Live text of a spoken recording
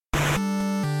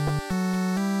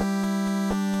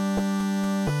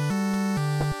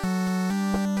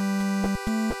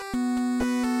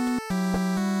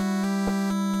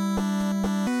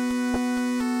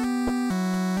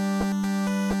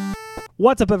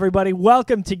What's up, everybody?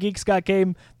 Welcome to Geeks Got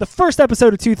Game, the first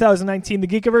episode of 2019, the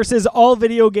Geekiverse's all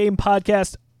video game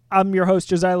podcast. I'm your host,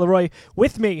 Josiah Leroy.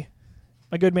 With me,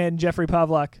 my good man, Jeffrey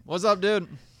Pawlak. What's up, dude?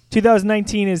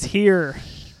 2019 is here.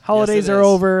 Holidays are is.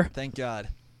 over. Thank God.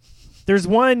 There's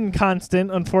one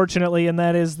constant, unfortunately, and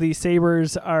that is the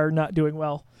Sabres are not doing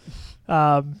well.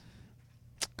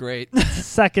 Great.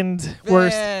 Second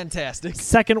worst. Fantastic.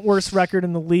 Second worst record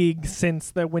in the league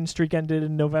since the win streak ended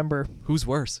in November. Who's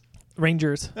worse?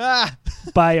 Rangers. Ah.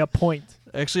 By a point.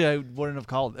 Actually, I wouldn't have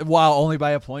called it. Wow, only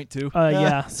by a point, too.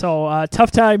 Yeah, so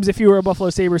tough times. If you were a Buffalo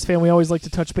Sabres fan, we always like to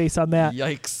touch base on that.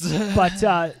 Yikes.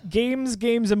 But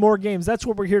games, and more games. That's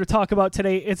what we're here to talk about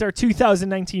today. It's our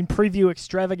 2019 preview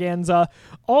extravaganza.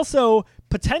 Also,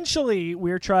 potentially,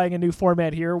 we're trying a new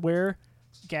format here where,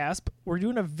 gasp, we're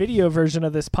doing a video version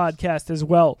of this podcast as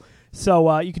well.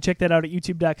 So you can check that out at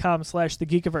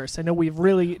youtube.com/thegeekiverse. I know we've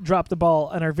really dropped the ball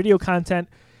on our video content,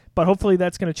 but hopefully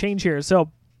that's going to change here.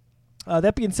 So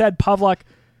that being said, Pawlak,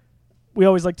 we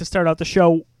always like to start out the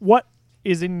show. What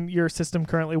is in your system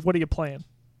currently? What are you playing?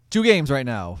 2 games right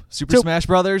now. Super Smash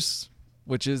Brothers,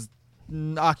 which is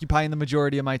occupying the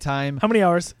majority of my time. How many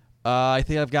hours? I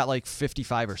think I've got like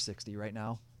 55 or 60 right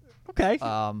now. Okay.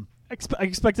 I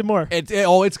expected more.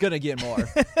 It's going to get more.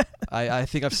 I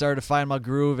think I've started to find my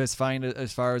groove as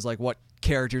far as like what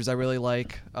characters I really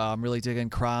like. I'm really digging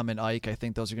Crom and Ike. I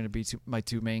think those are going to be my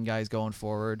 2 main guys going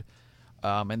forward.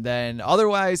 And then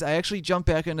otherwise, I actually jumped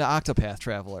back into Octopath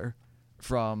Traveler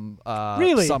from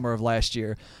summer of last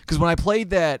year. Because when I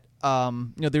played that,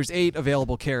 there's 8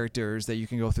 available characters that you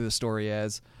can go through the story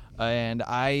as. And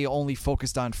I only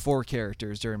focused on 4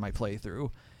 characters during my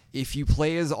playthrough. If you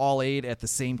play as all 8 at the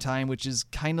same time, which is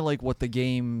kind of like what the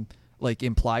game like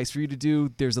implies for you to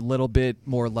do, there's a little bit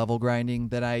more level grinding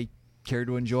that I care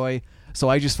to enjoy. So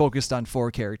I just focused on 4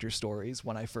 character stories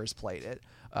when I first played it.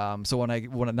 So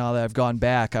now that I've gone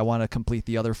back, I want to complete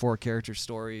the other 4 character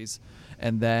stories.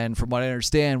 And then from what I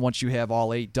understand, once you have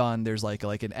all 8 done, there's like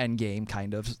an end game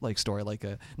kind of like story,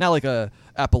 not like a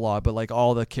epilogue, but like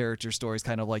all the character stories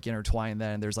kind of like intertwine.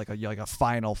 Then there's like a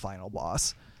final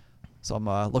boss. So I'm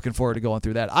looking forward to going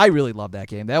through that. I really love that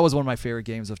game. That was one of my favorite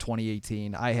games of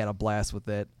 2018. I had a blast with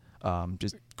it.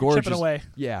 Just gorgeous. Chipping away.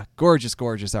 Yeah, gorgeous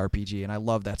RPG, and I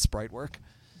love that sprite work.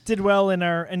 Did well in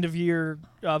our end-of-year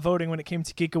voting when it came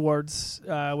to Geek Awards,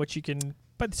 which you can,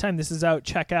 by the time this is out,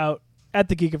 check out at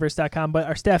thegeekiverse.com. But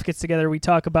our staff gets together. We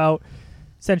talk about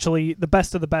essentially the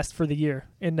best of the best for the year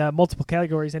in multiple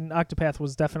categories, and Octopath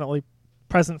was definitely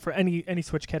present for any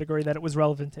Switch category that it was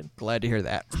relevant in. Glad to hear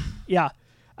that. Yeah.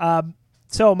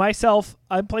 So myself,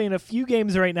 I'm playing a few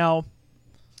games right now.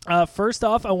 First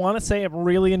off, I want to say I'm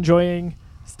really enjoying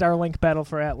Starlink Battle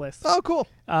for Atlas. Oh, cool.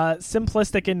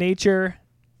 Simplistic in nature.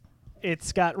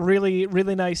 It's got really,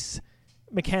 really nice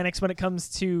mechanics when it comes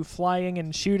to flying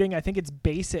and shooting. I think it's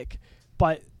basic,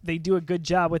 but they do a good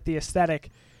job with the aesthetic.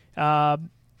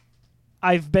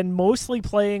 I've been mostly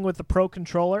playing with the Pro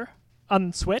Controller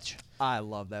on Switch. I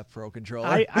love that Pro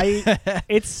Controller.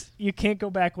 It's you can't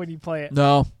go back when you play it.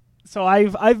 No. So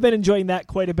I've been enjoying that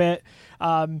quite a bit.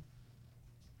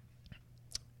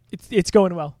 It's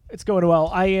going well. It's going well.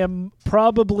 I am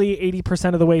probably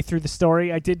 80% of the way through the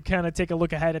story. I did kind of take a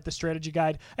look ahead at the strategy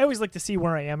guide. I always like to see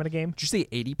where I am in a game. Did you say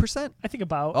 80%? I think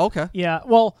about. Okay. Yeah.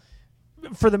 Well,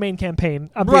 for the main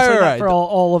campaign. I'm right. for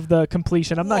all of the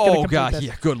completion. I'm not going to complete God. this.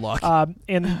 Yeah, good luck.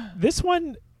 And this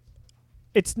one,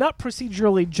 it's not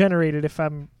procedurally generated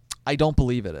I don't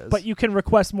believe it is. But you can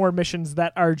request more missions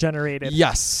that are generated.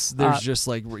 Yes. There's just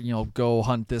like, go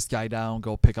hunt this guy down,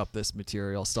 go pick up this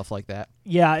material, stuff like that.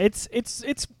 Yeah,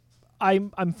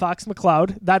 I'm Fox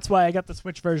McCloud. That's why I got the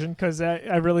Switch version, because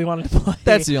I really wanted to play.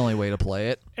 That's the only way to play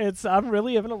it. I'm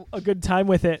really having a good time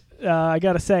with it, I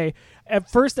got to say.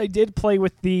 At first, I did play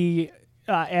with the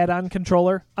add-on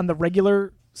controller on the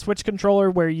regular Switch controller,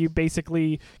 where you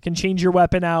basically can change your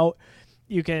weapon out.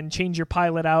 You can change your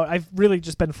pilot out. I've really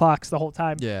just been Fox the whole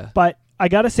time. Yeah. But I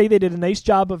got to say they did a nice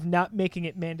job of not making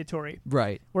it mandatory.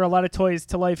 Right. Where a lot of Toys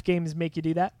to Life games make you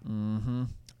do that. Mm-hmm.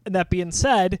 And that being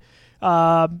said,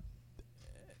 I've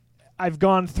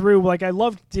gone through, I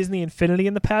loved Disney Infinity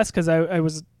in the past because I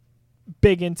was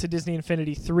big into Disney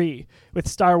Infinity 3 with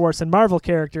Star Wars and Marvel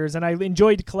characters. And I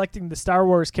enjoyed collecting the Star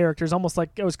Wars characters almost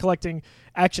like I was collecting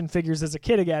action figures as a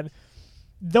kid again.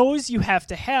 Those you have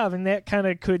to have, and that kind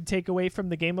of could take away from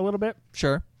the game a little bit.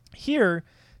 Sure. Here,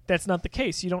 that's not the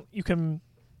case. You can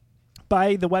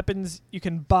buy the weapons, you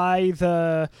can buy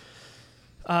the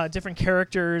different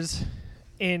characters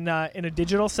in a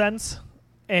digital sense,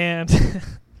 and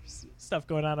there's stuff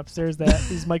going on upstairs that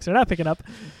these mics are not picking up,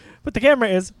 but the camera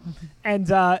is.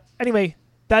 And anyway,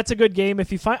 that's a good game.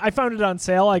 If you I found it on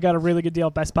sale. I got a really good deal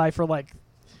at Best Buy for like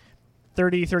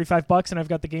 $30-$35, and I've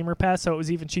got the Gamer Pass, so it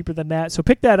was even cheaper than that. So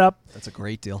pick that up. That's a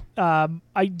great deal.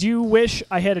 I do wish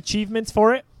I had achievements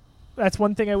for it. That's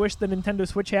one thing I wish the Nintendo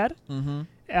Switch had.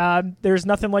 Mm-hmm. There's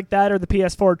nothing like that or the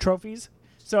PS4 trophies.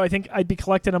 So I think I'd be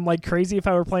collecting them like crazy if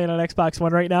I were playing on Xbox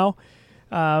One right now.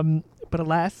 But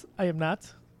alas, I am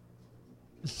not.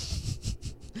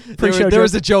 There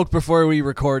was a joke before we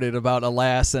recorded about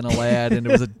alas and a lad, and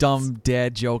it was a dumb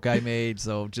dad joke I made,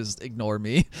 so just ignore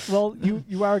me. Well,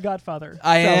 you are a godfather.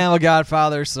 I am a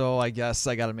godfather, so I guess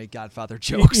I got to make godfather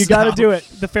jokes. You got to do it.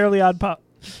 The Fairly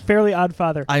Odd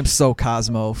Father. I'm so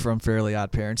Cosmo from Fairly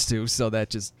Odd Parents too, so that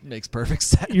just makes perfect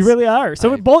sense. You really are.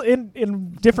 So both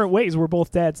in different ways, we're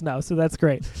both dads now, so that's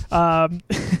great.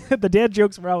 The dad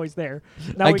jokes were always there.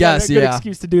 Now we got a good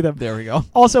excuse to do them. There we go.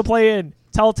 Also playing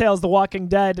Telltale's The Walking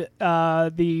Dead.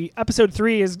 The episode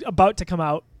 3 is about to come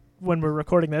out when we're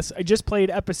recording this. I just played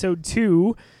episode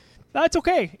 2. That's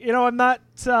okay. I'm not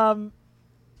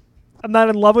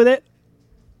in love with it.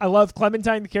 I love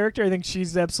Clementine, the character. I think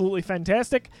she's absolutely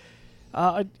fantastic.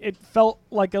 It felt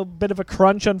like a bit of a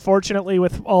crunch, unfortunately,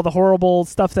 with all the horrible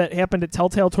stuff that happened at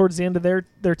Telltale towards the end of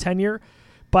their tenure.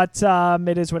 But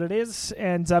it is what it is,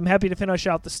 and I'm happy to finish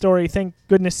out the story. Thank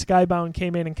goodness Skybound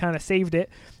came in and kind of saved it.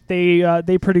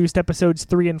 They produced episodes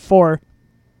 3 and 4.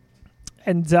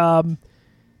 And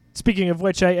speaking of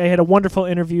which, I had a wonderful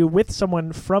interview with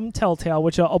someone from Telltale,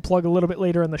 which I'll plug a little bit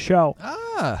later in the show.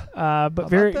 But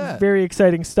very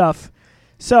exciting stuff.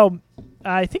 So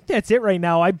I think that's it right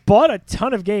now. I bought a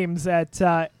ton of games at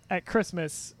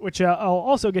Christmas, which I'll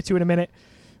also get to in a minute.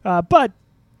 But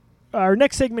our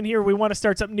next segment here, we want to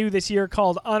start something new this year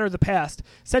called Honor the Past.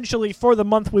 Essentially, for the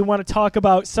month, we want to talk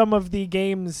about some of the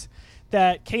games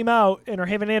that came out and are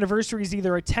having anniversaries,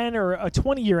 either a 10 or a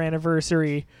 20-year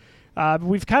anniversary.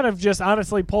 We've kind of just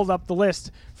honestly pulled up the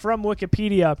list from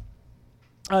Wikipedia.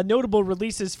 Notable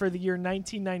releases for the year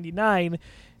 1999.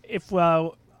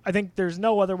 I think there's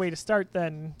no other way to start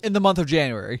than in the month of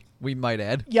January, we might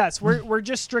add. Yes, we're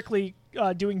just strictly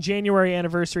doing January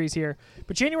anniversaries here.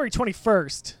 But January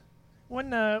 21st,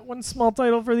 one small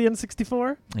title for the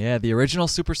N64. Yeah, the original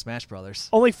Super Smash Brothers.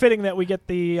 Only fitting that we get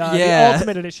the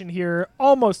Ultimate Edition here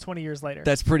almost 20 years later.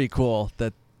 That's pretty cool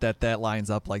that lines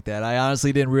up like that. I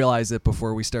honestly didn't realize it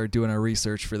before we started doing our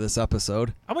research for this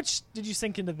episode. How much did you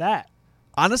sink into that?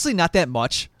 Honestly, not that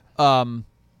much,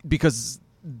 because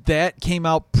that came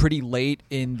out pretty late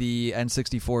in the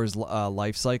N64's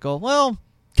life cycle. Well,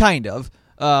 kind of.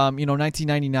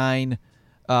 1999,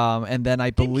 and then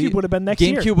I believe GameCube would have been next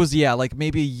year. GameCube was like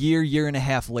maybe a year and a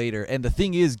half later. And the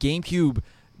thing is, GameCube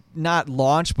not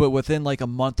launched, but within like a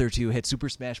month or two hit Super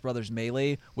Smash Bros.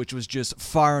 Melee, which was just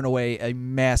far and away a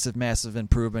massive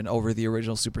improvement over the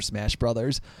original Super Smash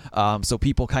Bros. So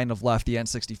people kind of left the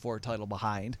N64 title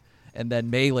behind. And then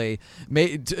Melee,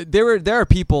 there are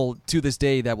people to this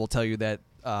day that will tell you that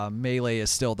Melee is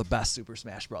still the best Super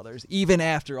Smash Brothers, even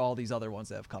after all these other ones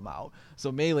that have come out.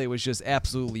 So Melee was just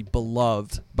absolutely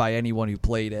beloved by anyone who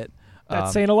played it.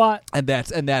 That's saying a lot. And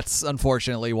that's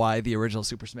unfortunately why the original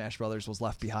Super Smash Brothers was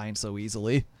left behind so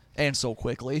easily and so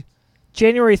quickly.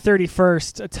 January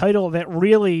 31st, a title that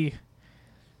really,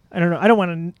 I don't know, I don't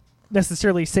want to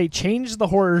necessarily say changed the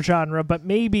horror genre, but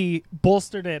maybe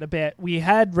bolstered it a bit. We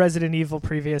had Resident Evil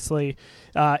previously.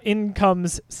 In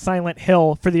comes Silent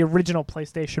Hill for the original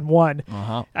PlayStation 1.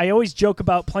 I always joke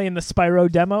about playing the Spyro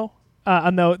demo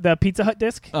on the Pizza Hut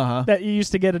disc that you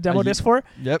used to get a demo disc for.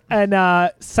 Yep.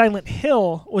 And Silent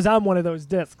Hill was on one of those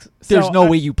discs. There's no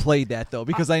way you played that, though,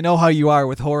 because I know how you are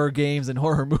with horror games and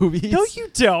horror movies. No, you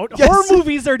don't. Yes. Horror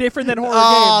movies are different than horror games.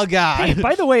 Oh, God. Hey,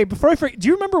 by the way, before I forget, do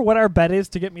you remember what our bet is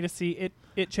to get me to see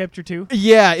It Chapter 2?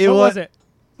 Yeah, what was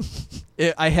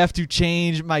it? I have to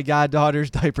change my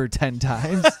goddaughter's diaper 10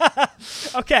 times.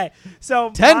 Okay, so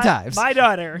 10 times. My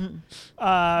daughter.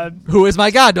 Who is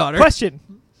my goddaughter? Question.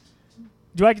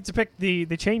 Do I get to pick the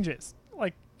changes?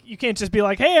 Like, you can't just be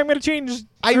like, hey, I'm going to change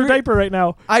your diaper right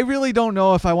now. I really don't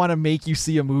know if I want to make you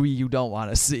see a movie you don't want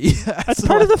to see. That's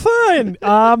part of the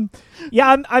fun.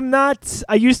 Yeah, I'm not.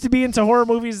 I used to be into horror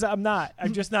movies. I'm not.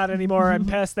 I'm just not anymore. I'm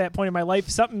past that point in my life.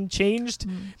 Something changed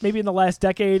maybe in the last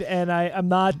decade, and I'm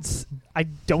not. I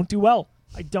don't do well.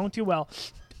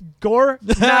 Gore,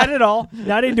 not at all.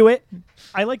 Not into it.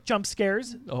 I like jump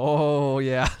scares. Oh,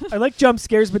 yeah. I like jump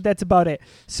scares, but that's about it.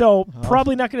 So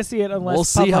probably not going to see it unless we'll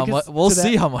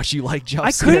see how much you like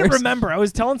jump scares. I couldn't remember. I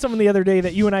was telling someone the other day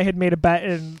that you and I had made a bet,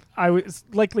 and I was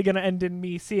likely going to end in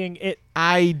me seeing it.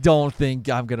 I don't think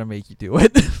I'm going to make you do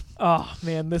it. Oh,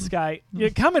 man, this guy.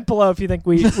 Comment below if you think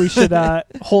we should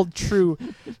hold true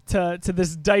to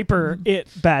this diaper it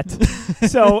bet.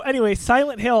 So, anyway,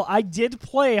 Silent Hill, I did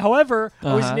play. However,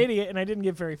 I was an idiot, and I didn't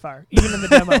get very far, even in the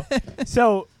demo.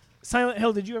 So, Silent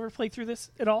Hill, did you ever play through this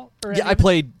at all? Yeah, I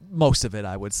played most of it,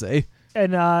 I would say.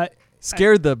 And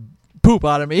scared the poop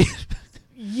out of me.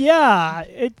 Yeah,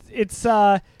 it's...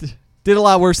 Did a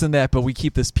lot worse than that, but we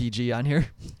keep this PG on here.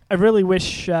 I really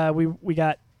wish we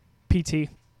got PT.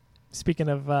 Speaking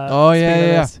of...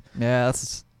 Yeah,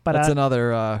 that's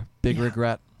another big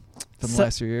regret from the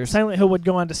last few years. Silent Hill would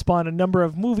go on to spawn a number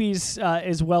of movies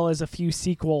as well as a few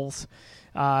sequels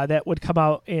that would come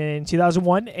out in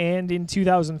 2001 and in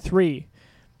 2003.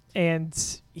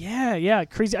 And yeah,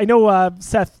 crazy. I know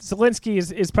Seth Zielinski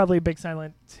is probably a big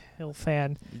Silent Hill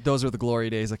fan. Those were the glory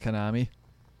days of Konami.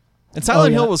 And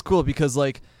Silent Hill was cool because,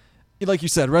 like you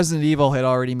said, Resident Evil had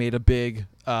already made a big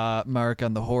mark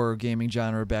on the horror gaming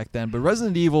genre back then. But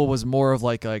Resident Evil was more of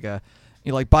like a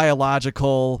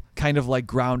biological kind of like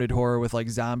grounded horror with like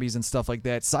zombies and stuff like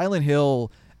that. Silent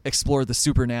Hill explored the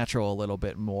supernatural a little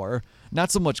bit more. Not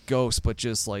so much ghosts, but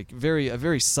just like a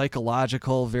very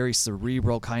psychological, very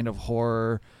cerebral kind of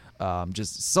horror.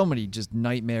 Just so many just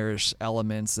nightmarish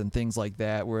elements and things like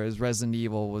that, whereas Resident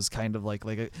Evil was kind of like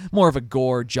a more of a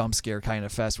gore jump scare kind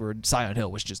of fest, where Silent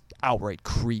Hill was just outright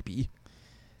creepy.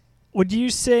 Would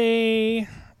you say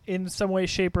in some way,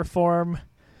 shape, or form,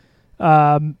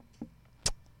 well,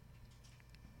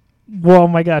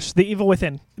 my gosh, The Evil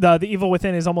Within. The Evil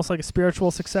Within is almost like a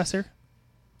spiritual successor?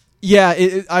 Yeah,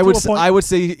 I would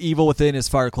say Evil Within is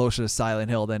far closer to Silent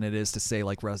Hill than it is to say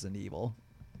like Resident Evil.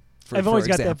 I've always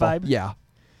got that vibe. Yeah.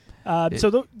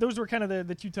 So those were kind of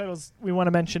the two titles we want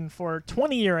to mention for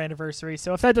 20-year anniversary.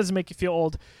 So if that doesn't make you feel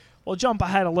old, we'll jump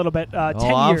ahead a little bit. 10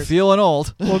 years. I'm feeling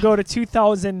old. We'll go to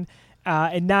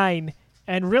 2009,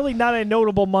 and really not a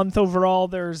notable month overall.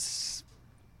 There's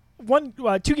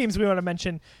two games we want to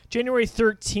mention. January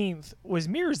 13th was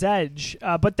Mirror's Edge,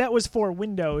 but that was for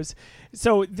Windows.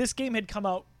 So this game had come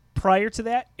out prior to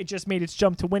that. It just made its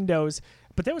jump to Windows.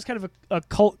 But that was kind of a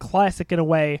cult classic in a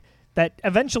way that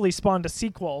eventually spawned a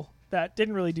sequel that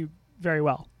didn't really do very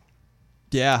well.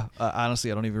 Yeah, honestly,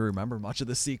 I don't even remember much of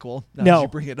the sequel. Now No, that you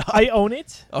bring it up. I own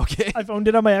it. Okay, I've owned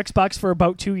it on my Xbox for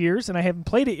about 2 years, and I haven't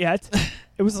played it yet.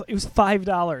 It was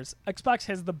 $5. Xbox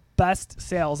has the best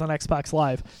sales on Xbox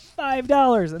Live,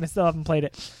 $5, and I still haven't played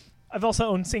it. I've also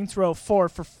owned Saints Row 4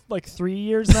 for like 3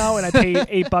 years now, and I paid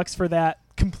 $8 for that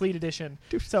complete edition.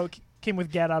 So it came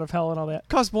with Gat Out of Hell and all that.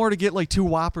 Costs more to get like 2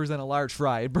 Whoppers and a large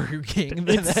fry at Burger King.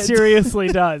 It seriously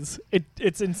does.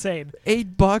 It's insane.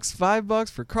 $8,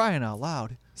 $5 for crying out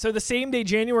loud. So the same day,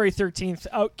 January 13th,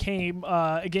 out came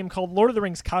a game called Lord of the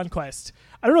Rings Conquest.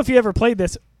 I don't know if you ever played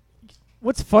this.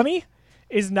 What's funny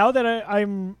is now that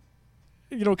I'm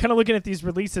kind of looking at these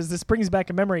releases, this brings back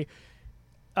a memory.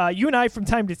 You and I, from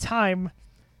time to time,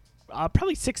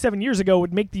 probably 6-7 years ago,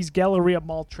 would make these Galleria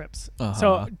Mall trips. Uh-huh.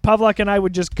 So Pawlak and I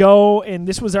would just go, and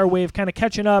this was our way of kind of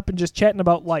catching up and just chatting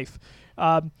about life.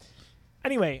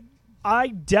 Anyway, I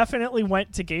definitely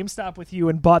went to GameStop with you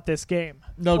and bought this game.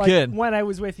 No kidding. When I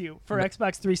was with you for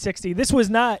Xbox 360. This was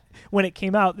not when it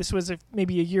came out. This was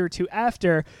maybe a year or two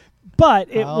after.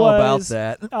 But it was...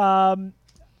 How about that?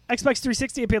 Xbox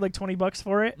 360, I paid like $20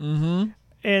 for it. Mm-hmm.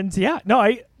 And yeah, no,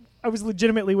 I was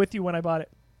legitimately with you when I bought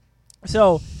it.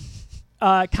 So...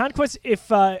 Conquest,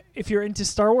 if you're into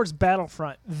Star Wars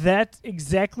Battlefront, that's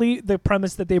exactly the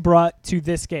premise that they brought to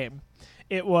this game.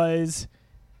 It was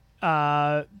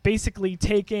basically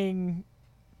taking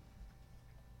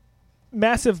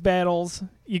massive battles.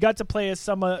 You got to play as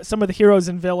some of the heroes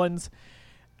and villains,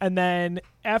 and then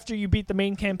after you beat the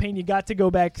main campaign, you got to go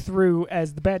back through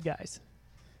as the bad guys.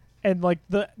 And like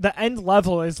the end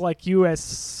level is like you as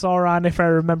Sauron, if I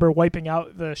remember, wiping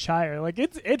out the Shire. Like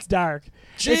it's dark.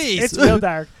 Jeez, it's real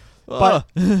dark, but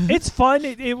it's fun.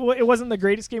 It wasn't the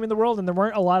greatest game in the world, and there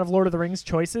weren't a lot of Lord of the Rings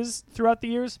choices throughout the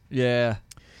years. Yeah,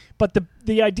 but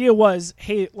the idea was,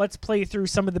 hey, let's play through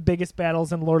some of the biggest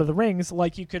battles in Lord of the Rings,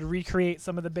 like you could recreate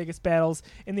some of the biggest battles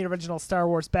in the original Star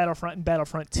Wars Battlefront and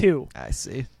Battlefront 2. I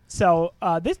see. So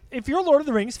if you're a Lord of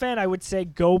the Rings fan, I would say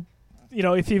go.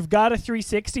 If you've got a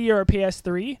 360 or a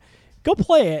PS3, go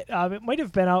play it. It might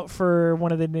have been out for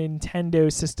one of the Nintendo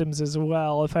systems as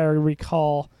well, if I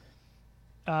recall.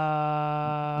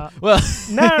 Well,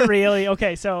 not really.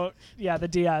 Okay, so yeah, the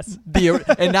DS.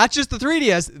 And not just the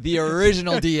 3DS, the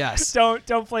original DS.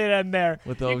 Don't play it on there.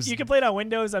 With those, you can play it on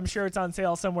Windows. I'm sure it's on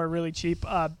sale somewhere really cheap.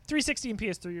 360 and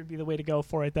PS3 would be the way to go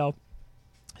for it, though.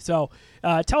 So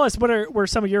tell us what were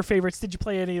some of your favorites. Did you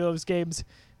play any of those games?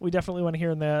 We definitely want to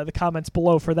hear in the comments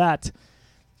below for that.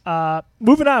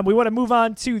 Moving on, we want to move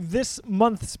on to this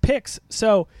month's picks.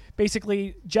 So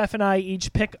basically, Jeff and I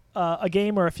each pick a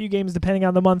game or a few games, depending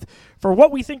on the month, for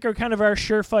what we think are kind of our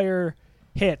surefire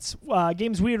hits.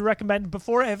 Games we would recommend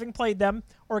before having played them,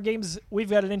 or games we've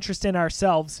got an interest in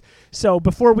ourselves. So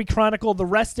before we chronicle the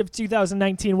rest of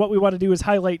 2019, what we want to do is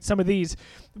highlight some of these.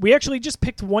 We actually just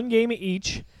picked one game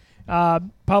each.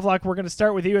 Pawlak, we're going to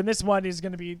start with you, and this one is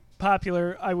going to be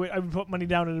popular. I would put money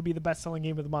down it'll be the best-selling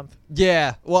game of the month.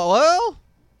 Yeah. Well,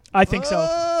 I think so.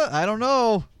 I don't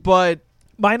know, but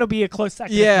mine will be a close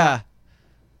second. Yeah.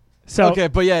 So okay,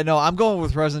 but yeah, no, I'm going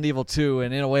with Resident Evil 2,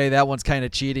 and in a way, that one's kind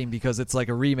of cheating because it's like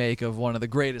a remake of one of the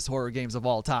greatest horror games of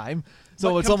all time.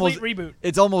 So it's almost reboot.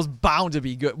 It's almost bound to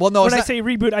be good. Well, no, when I say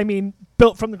reboot, I mean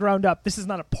built from the ground up. This is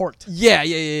not a port.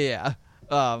 Yeah.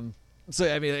 So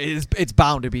I mean, it's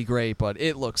bound to be great, but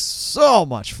it looks so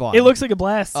much fun. It looks like a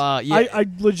blast. Yeah. I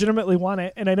legitimately want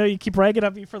it, and I know you keep ragging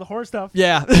on me for the horror stuff.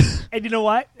 Yeah. And you know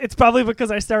what? It's probably because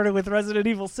I started with Resident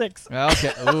Evil 6.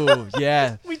 Okay. Ooh,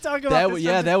 yeah. We talk about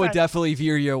that. That would definitely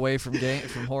veer you away from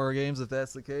horror games if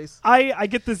that's the case. I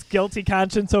get this guilty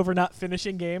conscience over not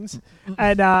finishing games,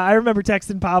 and I remember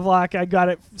texting Pawlak. I got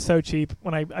it so cheap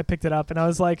when I picked it up, and I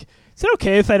was like, "Is it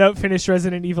okay if I don't finish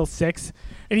Resident Evil 6?"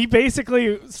 And he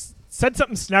basically said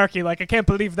something snarky like, "I can't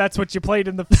believe that's what you played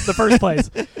in the first place."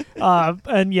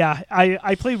 And yeah,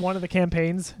 I played one of the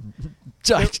campaigns.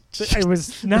 It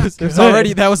was not good.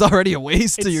 That was already a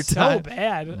waste of your time. It's so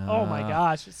bad. Oh my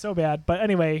gosh, it's so bad. But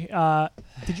anyway,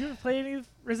 did you ever play any of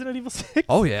Resident Evil 6?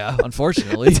 Oh yeah,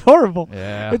 unfortunately. It's horrible.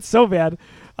 Yeah. It's so bad.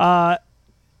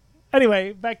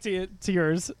 Anyway, back to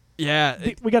yours. Yeah.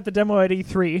 We got the demo at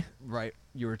E3. Right.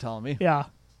 You were telling me. Yeah.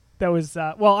 That was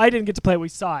well, I didn't get to play it. We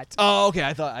saw it. Oh, okay.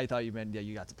 I thought you meant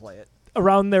you got to play it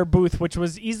around their booth, which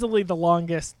was easily the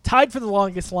longest, tied for the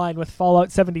longest line with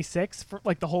Fallout 76 for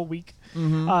like the whole week.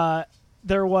 Mm-hmm.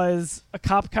 There was a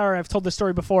cop car. I've told this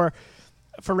story before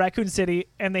for Raccoon City,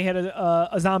 and they had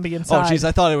a zombie inside. Oh, jeez!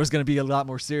 I thought it was going to be a lot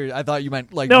more serious. I thought you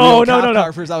meant like no.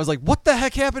 car first. I was like, what the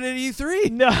heck happened at E3?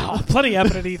 No, plenty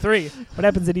happened at E3. What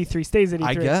happens at E3 stays at E3.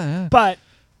 I guess. Yeah. But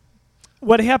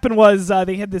what happened was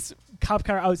they had this cop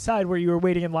car outside where you were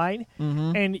waiting in line,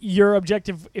 and your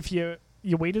objective, if you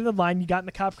waited in line, you got in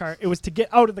the cop car, it was to get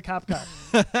out of the cop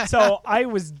car. So I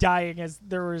was dying as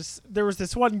there was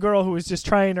this one girl who was just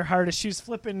trying her hardest. She was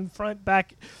flipping front,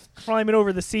 back, climbing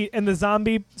over the seat, and the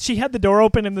zombie, she had the door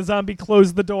open and the zombie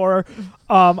closed the door.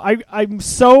 I'm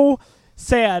so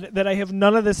sad that I have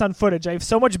none of this on footage. I have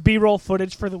so much B-roll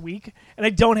footage for the week, and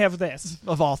I don't have this.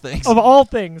 Of all things. Of all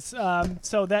things.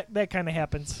 So that kind of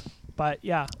happens. But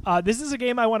yeah, this is a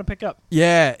game I want to pick up.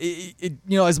 Yeah,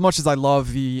 as much as I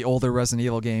love the older Resident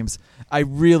Evil games, I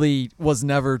really was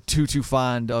never too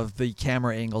fond of the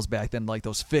camera angles back then, like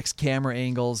those fixed camera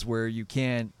angles where you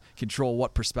can't control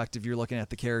what perspective you're looking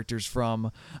at the characters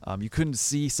from. You couldn't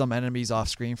see some enemies off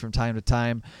screen from time to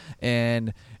time,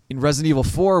 and in Resident Evil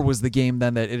 4 was the game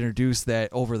then that introduced that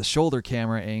over-the-shoulder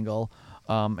camera angle,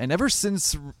 and ever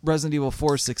since Resident Evil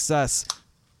 4's success,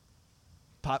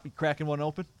 cracking one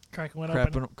open. Cracking one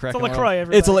open. It's a LaCroix,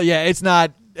 everybody. It's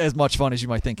not as much fun as you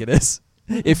might think it is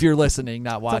if you're listening,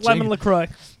 not watching. It's a lemon LaCroix.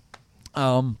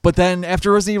 But then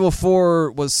after Resident Evil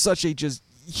 4 was such a just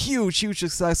huge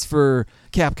success for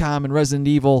Capcom and Resident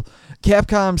Evil,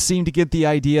 Capcom seemed to get the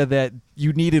idea that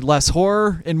you needed less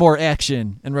horror and more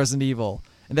action in Resident Evil.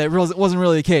 And that wasn't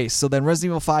really the case. So then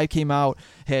Resident Evil 5 came out,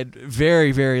 had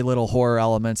very, very little horror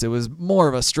elements. It was more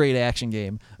of a straight action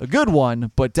game. A good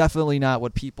one, but definitely not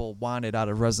what people wanted out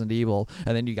of Resident Evil.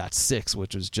 And then you got 6,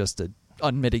 which was just an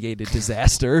unmitigated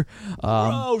disaster.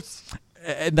 Gross.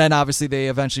 And then obviously they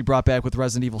eventually brought back with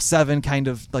Resident Evil 7, kind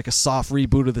of like a soft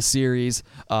reboot of the series.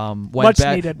 Much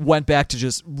needed. Went back to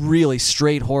just really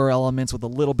straight horror elements with a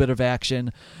little bit of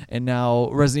action. And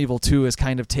now Resident Evil 2 is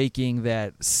kind of taking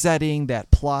that setting, that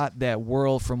plot, that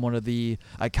world from one of the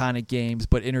iconic games,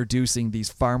 but introducing these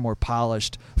far more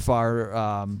polished,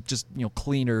 far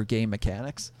cleaner game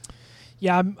mechanics.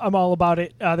 Yeah, I'm all about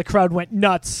it. The crowd went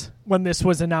nuts when this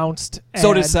was announced.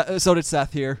 So did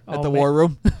Seth here at the War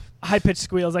Room. High-pitched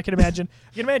squeals, I can imagine.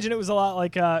 I can imagine it was a lot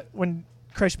like when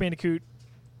Crash Bandicoot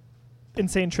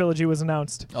Insane Trilogy was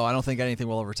announced. Oh, I don't think anything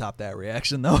will ever top that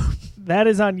reaction, though. That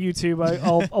is on YouTube.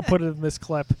 I'll put it in this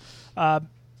clip.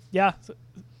 Yeah,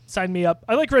 sign me up.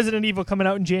 I like Resident Evil coming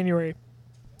out in January.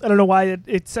 I don't know why.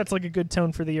 It sets like a good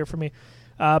tone for the year for me.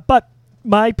 But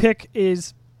my pick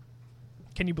is...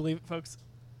 Can you believe it, folks?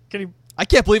 I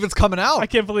can't believe it's coming out. I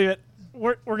can't believe it.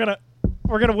 We're gonna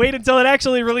wait until it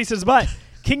actually releases, but...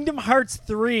 Kingdom Hearts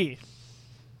 3.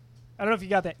 I don't know if you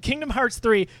got that. Kingdom Hearts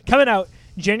 3 coming out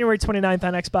January 29th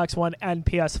on Xbox One and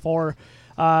PS4.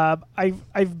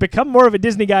 I've become more of a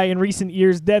Disney guy in recent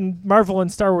years. Then Marvel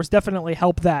and Star Wars definitely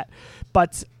help that.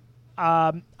 But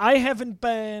I haven't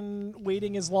been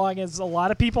waiting as long as a lot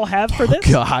of people have for this.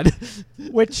 God.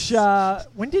 Which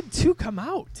when did 2 come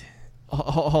out?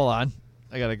 Hold on.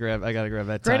 I gotta grab that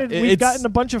time. Granted, we've gotten a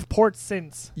bunch of ports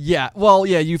since. Yeah, well,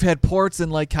 yeah, you've had ports and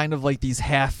like kind of like these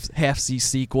half-C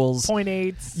sequels.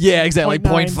 0.8. Yeah, exactly.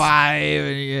 0.9s.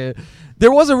 0.5. Yeah.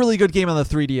 There was a really good game on the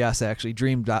 3DS actually.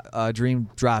 Dream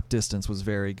Drop Distance was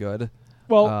very good.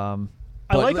 Well,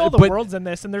 I like all the worlds in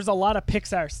this, and there's a lot of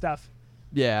Pixar stuff.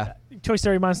 Yeah. Toy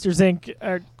Story Monsters Inc.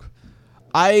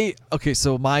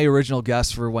 So my original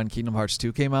guess for when Kingdom Hearts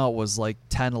 2 came out was like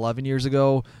 10, 11 years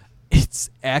ago. It's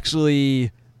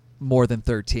actually more than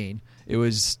 13. It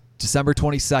was December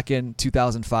 22nd,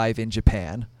 2005 in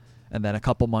Japan, and then a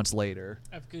couple months later.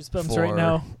 I have goosebumps right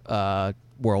now.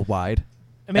 Worldwide.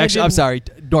 Actually, I'm sorry,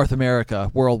 North America.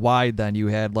 Worldwide, then you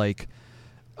had like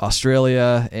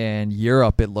Australia and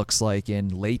Europe, it looks like, in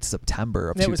late September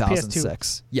of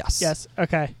 2006. Yes. Yes.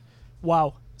 Okay.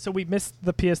 Wow. So we missed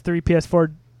the PS3,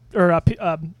 PS4, or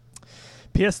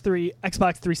PS3,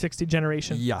 Xbox 360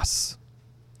 generation. Yes.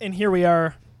 And here we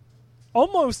are,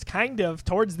 almost kind of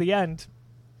towards the end,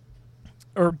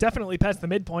 or definitely past the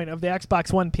midpoint of the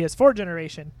Xbox One PS4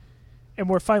 generation, and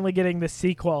we're finally getting the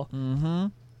sequel. Mm-hmm.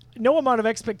 No amount of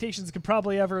expectations could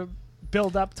probably ever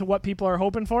build up to what people are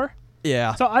hoping for.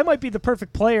 Yeah. So I might be the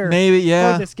perfect player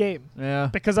for this game.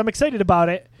 Yeah. Because I'm excited about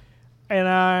it.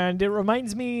 And it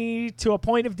reminds me to a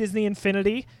point of Disney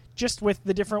Infinity, just with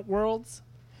the different worlds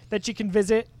that you can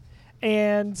visit.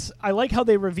 And I like how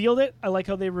they revealed it. I like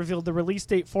how they revealed the release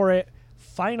date for it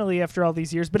finally after all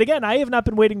these years. But again, I have not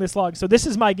been waiting this long. So this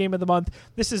is my game of the month.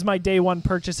 This is my day one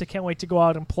purchase. I can't wait to go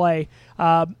out and play.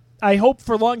 I hope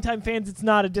for longtime fans it's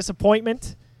not a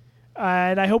disappointment.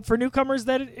 And I hope for newcomers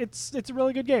that it's a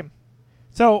really good game.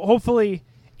 So hopefully,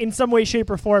 in some way,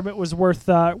 shape, or form, it was worth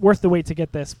the wait to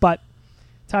get this. But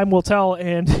time will tell,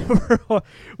 and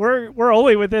we're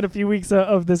only within a few weeks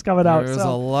of this coming out. There's a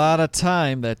lot of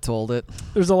time that told it.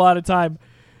 There's a lot of time.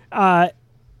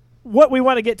 What we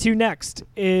want to get to next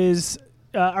is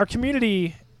our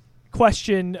community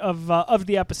question of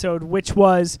the episode, which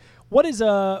was, what is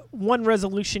one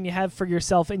resolution you have for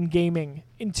yourself in gaming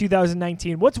in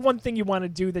 2019? What's one thing you want to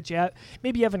do that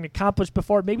maybe you haven't accomplished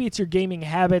before? Maybe it's your gaming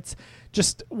habits.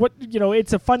 Just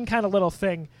it's a fun kind of little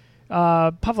thing.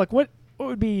 Pawlak, what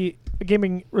would be a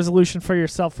gaming resolution for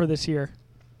yourself for this year?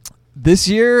 This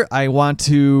year, I want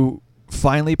to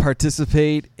finally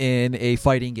participate in a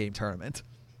fighting game tournament.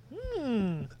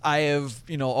 I've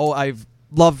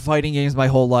loved fighting games my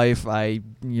whole life.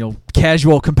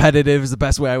 Casual competitive is the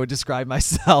best way I would describe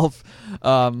myself.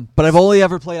 But I've only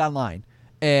ever played online.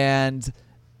 And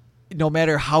no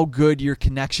matter how good your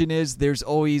connection is, there's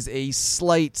always a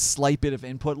slight bit of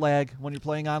input lag when you're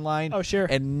playing online. Oh, sure.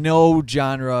 And no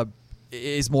genre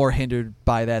is more hindered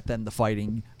by that than the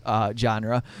fighting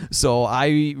genre. So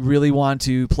I really want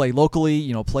to play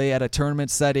locally, play at a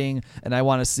tournament setting, and I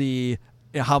want to see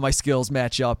how my skills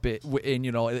match up in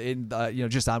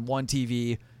just on one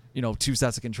TV, 2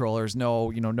 sets of controllers,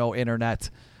 no internet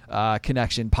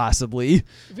connection possibly.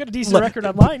 You've got a decent record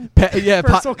online.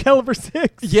 For Soul Calibur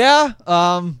 6. Yeah.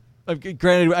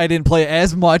 Granted, I didn't play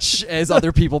as much as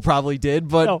other people probably did,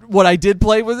 but what I did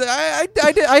play was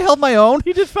I held my own.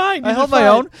 You did fine. I held my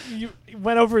own. You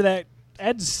went over that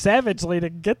edge savagely to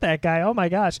get that guy. Oh my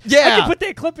gosh! Yeah, I can put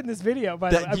that clip in this video.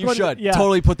 By the way, you should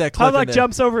totally put that clip. Pawlak in there.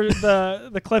 Jumps over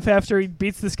the cliff after he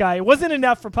beats this guy. It wasn't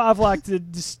enough for Pawlak to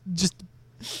just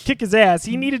kick his ass.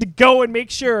 He needed to go and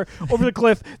make sure over the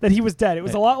cliff that he was dead. It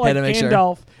was a lot like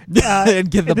Gandalf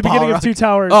and give at the beginning of Two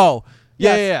Towers. Oh,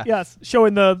 yes,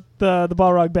 showing the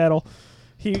Balrog battle.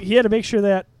 He had to make sure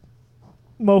that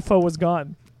mofo was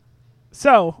gone.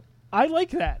 So I like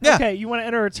that. Yeah. Okay, you want to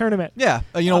enter a tournament. Yeah.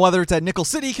 Whether it's at Nickel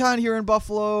City Con here in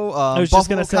Buffalo,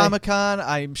 Buffalo Comic Con,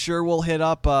 I'm sure we'll hit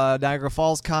up Niagara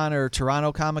Falls Con or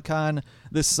Toronto Comic Con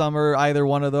this summer, either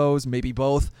one of those, maybe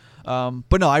both.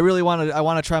 But no, I really want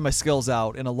to try my skills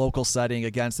out in a local setting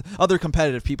against other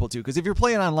competitive people too. Because if you're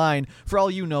playing online, for all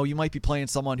you know, you might be playing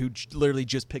someone who literally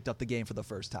just picked up the game for the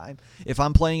first time. If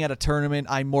I'm playing at a tournament,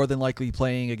 I'm more than likely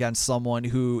playing against someone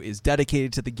who is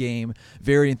dedicated to the game,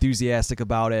 very enthusiastic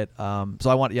about it. So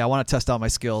I want to test out my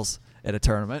skills at a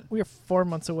tournament. We are 4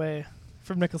 months away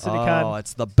from Nickel City Con. Oh,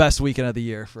 it's the best weekend of the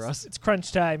year for us. It's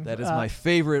crunch time. That is my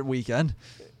favorite weekend.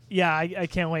 Yeah, I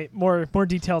can't wait. More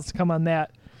details to come on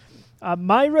that.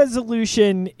 My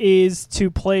resolution is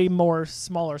to play more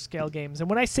smaller scale games. And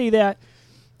when I say that,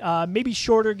 maybe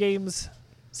shorter games,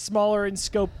 smaller in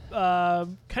scope.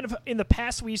 Kind of in the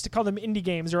past, we used to call them indie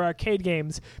games or arcade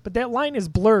games, but that line is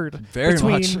blurred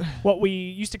between much. what we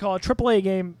used to call a AAA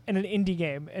game and an indie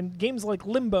game. And games like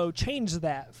Limbo changed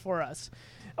that for us,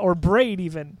 or Braid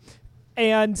even.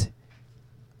 And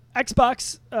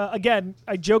Xbox, again,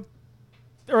 I joked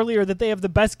earlier that they have the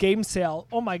best game sale.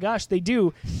 Oh my gosh, they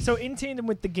do. So in tandem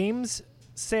with the games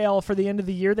sale for the end of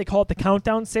the year, they call it the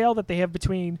countdown sale that they have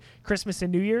between Christmas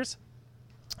and New Year's.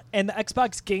 And the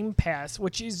Xbox Game Pass,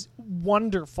 which is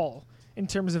wonderful in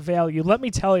terms of value. Let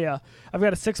me tell you, I've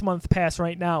got a 6-month pass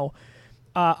right now.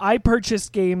 I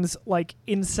purchased games like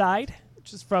Inside,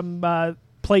 which is from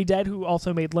Play Dead, who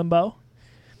also made Limbo.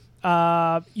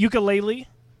 Yooka-Laylee,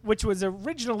 which was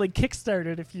originally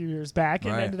kickstarted a few years back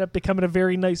and ended up becoming a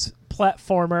very nice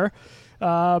platformer.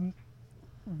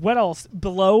 What else?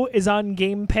 Below is on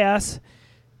Game Pass.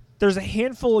 There's a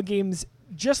handful of games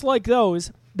just like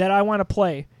those that I want to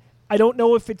play. I don't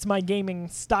know if it's my gaming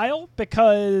style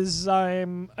because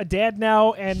I'm a dad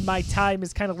now and my time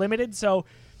is kind of limited. So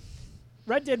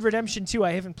Red Dead Redemption 2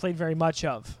 I haven't played very much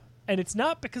of. And it's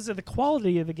not because of the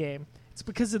quality of the game. It's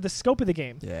because of the scope of the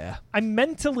game. Yeah. I'm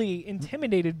mentally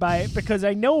intimidated by it because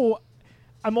I know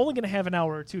I'm only going to have an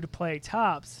hour or two to play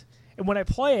tops. And when I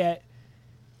play it,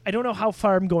 I don't know how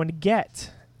far I'm going to get.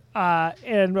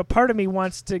 And a part of me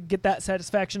wants to get that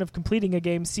satisfaction of completing a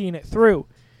game, seeing it through.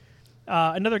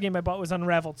 Another game I bought was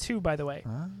Unravel 2, by the way.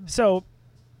 So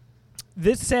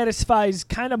this satisfies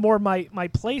kind of more my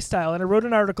play style. And I wrote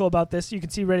an article about this. You can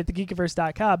see right at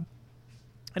thegeekiverse.com.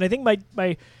 And I think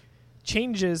my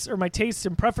changes or my tastes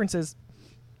and preferences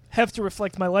have to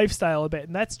reflect my lifestyle a bit.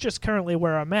 And that's just currently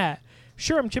where I'm at.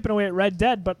 Sure, I'm chipping away at Red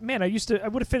Dead, but man, I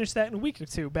would have finished that in a week or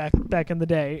two back in the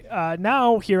day.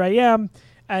 Now here I am,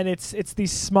 and it's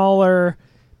these smaller,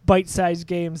 bite-sized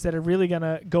games that are really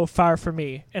gonna go far for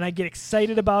me, and I get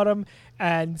excited about them.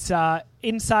 And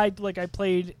Inside, like I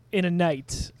played in a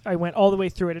night, I went all the way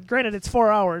through it. And granted, it's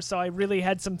 4 hours, so I really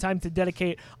had some time to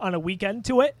dedicate on a weekend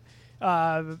to it,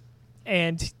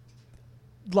 and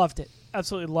loved it.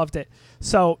 Absolutely loved it.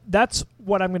 So that's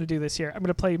what I'm going to do this year. I'm going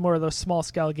to play more of those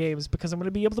small-scale games because I'm going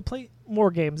to be able to play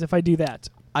more games if I do that.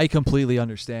 I completely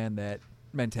understand that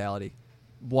mentality,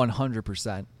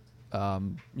 100%.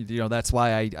 That's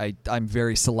why I'm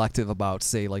very selective about,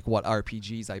 say, like what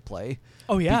RPGs I play.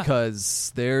 Oh, yeah.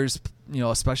 Because there's,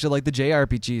 especially like the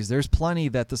JRPGs, there's plenty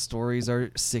that the stories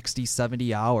are 60,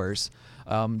 70 hours.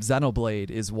 Xenoblade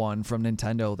is one from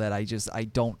Nintendo that I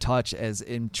don't touch. As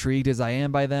intrigued as I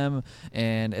am by them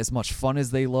and as much fun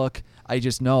as they look, I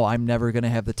just know I'm never going to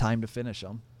have the time to finish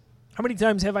them. How many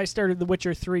times have I started The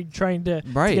Witcher 3 trying to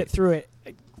get through it?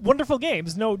 Wonderful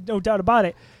games, no doubt about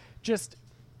it. Just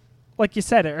like you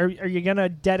said, are you going to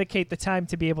dedicate the time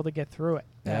to be able to get through it?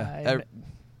 Yeah.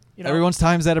 Everyone's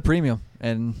time's at a premium,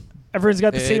 and everyone's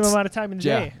got the same amount of time in the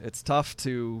day. It's tough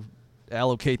to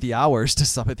allocate the hours to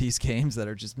some of these games that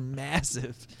are just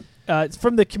massive. It's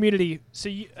from the community. So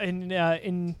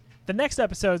in the next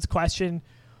episode's question,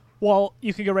 well,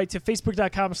 you can go right to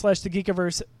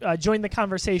facebook.com/thegeekiverse, join the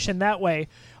conversation that way.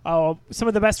 Some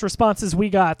of the best responses we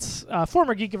got,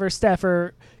 former Geekiverse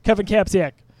staffer Kevin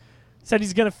Kapsiak said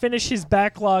he's going to finish his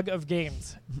backlog of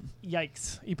games.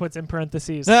 Yikes, he puts in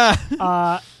parentheses.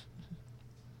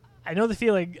 I know the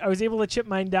feeling. I was able to chip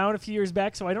mine down a few years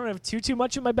back, so I don't have too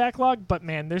much in my backlog, but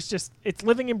man, it's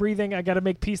living and breathing. I got to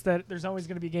make peace that there's always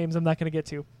going to be games I'm not going to get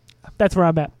to. That's where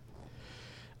I'm at.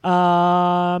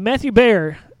 Matthew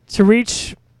Bayer, to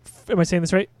reach, am I saying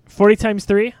this right? 40 times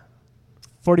 3?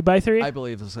 40 by 3? I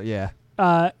believe so, yeah.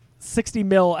 60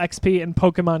 mil XP in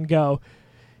Pokemon Go.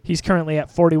 He's currently at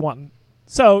 41.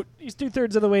 So he's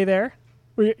 2/3 of the way there.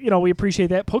 We appreciate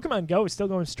that. Pokemon Go is still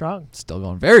going strong. Still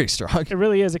going very strong. It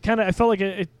really is. I felt like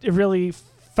it really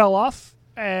fell off,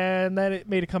 and then it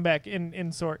made a comeback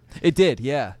in sort. It did,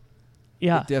 yeah.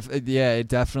 Yeah. It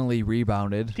definitely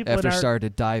rebounded after started to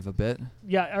dive a bit.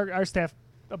 Yeah, our staff,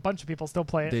 a bunch of people still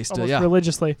play it. They still, almost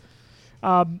religiously.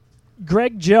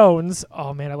 Greg Jones,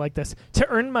 oh man, I like this. To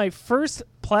earn my first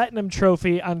platinum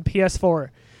trophy on PS4.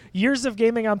 Years of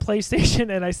gaming on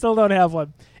PlayStation, and I still don't have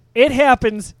one. It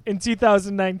happens in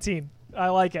 2019. I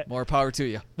like it. More power to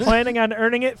you. Planning on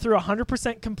earning it through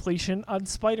 100% completion on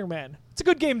Spider-Man. It's a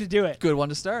good game to do it. Good one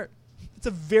to start. It's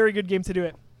a very good game to do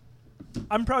it.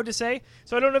 I'm proud to say,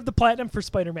 so I don't have the platinum for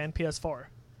Spider-Man PS4,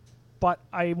 but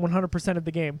I 100% of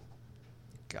the game.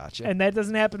 Gotcha. And that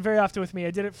doesn't happen very often with me.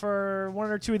 I did it for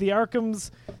one or two of the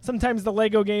Arkhams. Sometimes the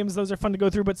Lego games, those are fun to go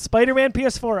through, but Spider-Man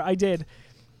PS4, I did.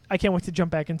 I can't wait to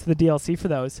jump back into the DLC for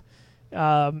those.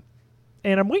 And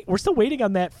we're still waiting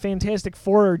on that Fantastic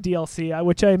Four DLC,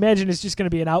 which I imagine is just going to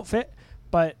be an outfit,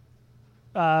 but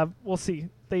we'll see.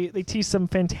 They teased some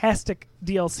fantastic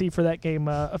DLC for that game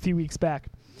a few weeks back.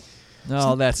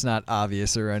 No, that's not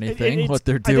obvious or anything, what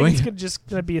they're I doing. think it's just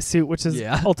going to be a suit, which is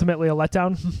Yeah. ultimately a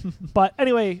letdown. But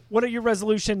anyway, what are your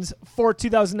resolutions for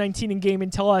 2019 in gaming?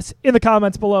 Tell us in the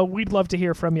comments below. We'd love to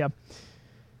hear from you.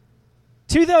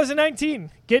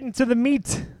 2019, getting to the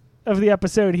meat of the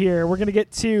episode here. We're going to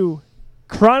get to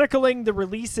chronicling the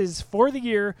releases for the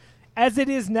year as it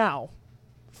is now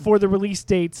for the release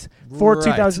dates for Right.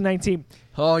 2019.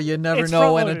 Oh, you never It's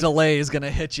know when a front-loaded. delay is going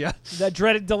to hit you. That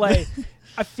dreaded delay.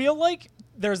 I feel like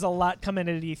there's a lot coming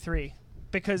at E3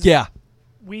 because Yeah.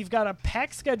 we've got a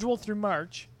packed schedule through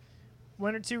March,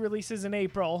 1 or 2 releases in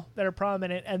April that are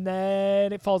prominent, and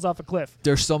then it falls off a cliff.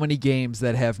 There's so many games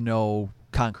that have no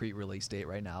concrete release date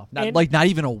right now. And- Not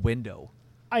even a window.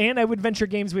 And I would venture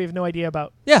games we have no idea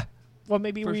about. Yeah. Well,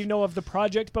 maybe we know of the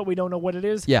project, but we don't know what it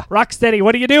is. Yeah. Rocksteady,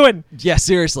 what are you doing? Yeah,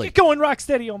 seriously. Get going,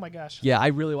 Rocksteady. Oh, my gosh. Yeah, I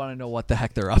really want to know what the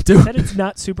heck they're up to. That it's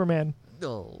not Superman.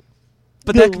 No.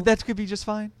 But No. that could be just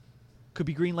fine. Could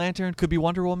be Green Lantern. Could be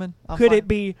Wonder Woman. I'm Could fine. it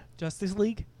be Justice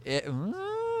League?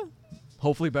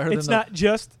 Hopefully better It's than not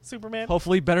just Superman.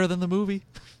 Hopefully better than the movie.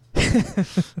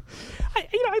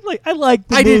 I like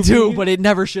the I movie, did too, but it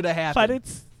never should have happened. but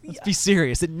it's Let's be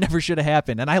serious. It never should have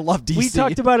happened. And I love DC. we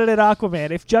talked about it at Aquaman.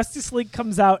 If Justice League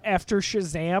comes out after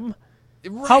Shazam,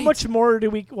 Right. how much more do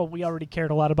we? Well, we already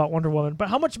cared a lot about Wonder Woman, but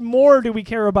how much more do we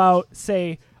care about,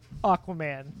 say,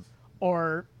 Aquaman,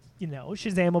 or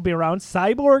Shazam will be around.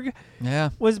 Cyborg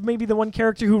Yeah, was maybe the one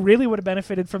character who really would have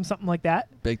benefited from something like that.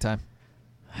 big time.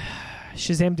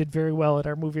 Shazam did very well at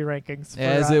our movie rankings.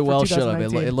 As for it well should have.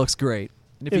 2019. It looks great.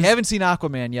 And if It you was- haven't seen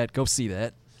Aquaman yet, go see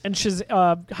that. And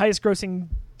highest grossing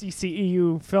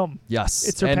DCEU film. Yes.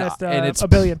 It surpassed and it's $1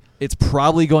 billion. It's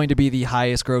probably going to be the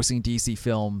highest grossing DC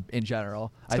film in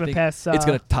general. It's I gonna think pass, it's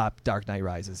going to top Dark Knight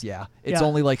Rises. Yeah. It's Yeah.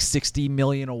 only like 60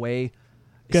 million away.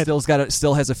 Good.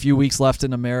 Still has a few weeks left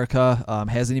in America.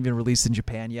 Hasn't even released in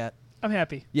Japan yet. I'm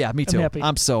happy. Yeah, me too. happy.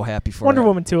 I'm so happy for Wonder it.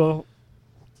 Woman 2 will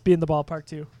be in the ballpark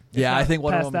too. If Yeah, I not think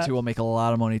Wonder past Woman that. 2 will make a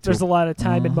lot of money too. There's a lot of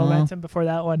time and Mhm. momentum before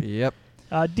that one. Yep.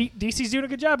 DC's doing a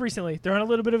good job recently. They're on a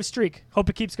little bit of a streak. Hope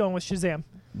it keeps going with Shazam.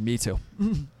 Me too.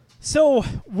 So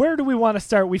where do we want to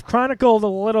start? We've chronicled a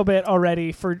little bit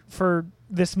already for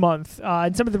this month,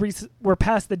 and some of the we're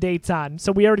past the dates on.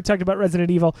 So we already talked about Resident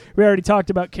Evil. We already talked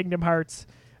about Kingdom Hearts.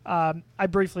 I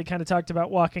briefly kind of talked about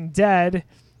Walking Dead.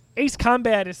 Ace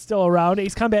Combat is still around.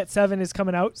 Ace Combat 7 is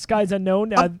coming out. Skies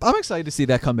Unknown. I'm excited to see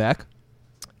that come back.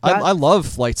 That- I love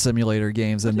flight simulator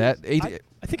games, and I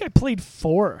think I played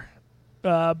 4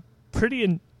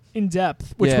 pretty in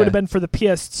depth, which Yeah. would have been for the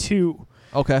PS2.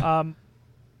 okay.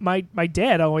 My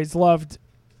dad always loved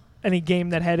any game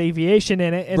that had aviation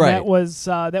in it, and Right. that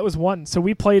was one. So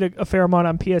we played a fair amount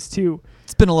on PS2.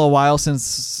 It's been a little while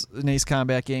since an Ace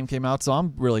Combat game came out, so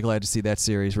I'm really glad to see that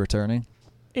series returning.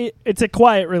 It's a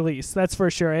quiet release, that's for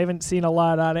sure. I haven't seen a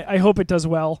lot on it. I hope it does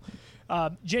well.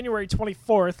 January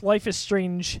 24th, Life is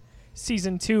Strange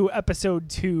Season 2, Episode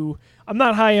 2. I'm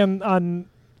not high on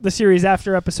the series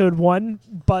after Episode 1,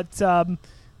 but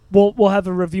we'll have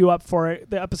a review up for it.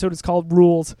 The episode is called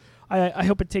Rules. I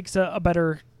hope it takes a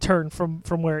better turn from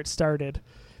where it started.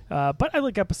 But I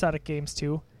like episodic games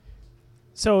too.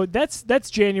 So that's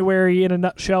January in a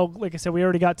nutshell. Like I said, we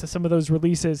already got to some of those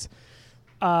releases.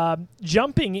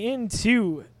 Jumping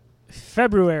into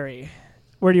February,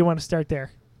 where do you want to start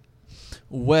there?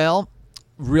 Well,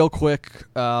 real quick,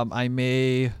 I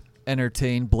may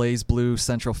entertain Blaze Blue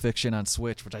Central Fiction on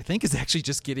Switch, which I think is actually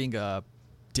just getting a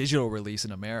digital release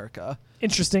in America.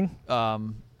 Interesting.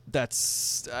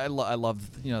 I love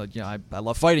I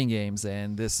love fighting games,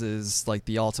 and this is like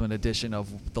the ultimate edition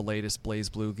of the latest Blaze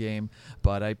Blue game.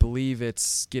 But I believe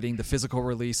it's getting the physical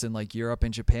release in like Europe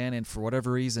and Japan, and for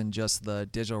whatever reason, just the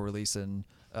digital release in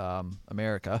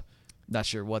America. Not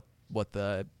sure what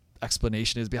the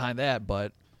explanation is behind that,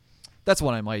 but that's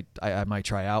one I might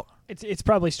try out. It's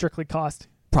probably strictly cost.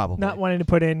 Probably Not wanting to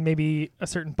put in maybe a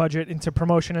certain budget into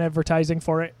promotion and advertising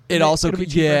for it. It also It'll be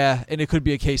could, cheaper. yeah, and it could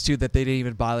be a case too that they didn't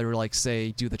even bother to like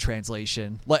say do the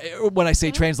translation. Like when I say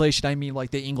translation, I mean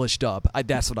like the English dub.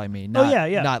 That's what I mean.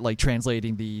 Not, yeah. Not like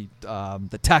translating the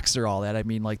text or all that. I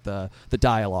mean like the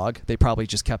dialogue. They probably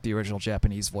just kept the original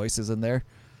Japanese voices in there.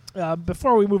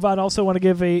 Before we move on, I also want to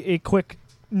give a quick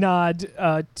nod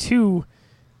to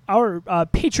our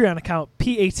Patreon account,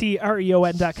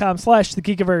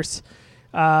 patreon.com/thegeekiverse.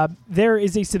 There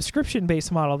is a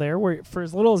subscription-based model there where for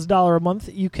as little as $1 a month,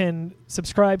 you can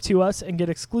subscribe to us and get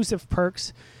exclusive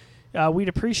perks. We'd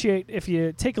appreciate if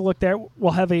you take a look there.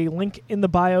 We'll have a link in the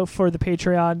bio for the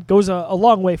Patreon. Goes a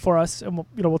long way for us, and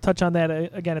we'll touch on that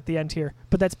again at the end here.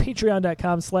 But that's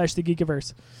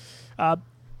patreon.com/thegeekiverse.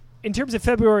 in terms of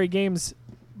February games,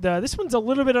 this one's a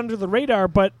little bit under the radar,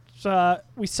 but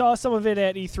we saw some of it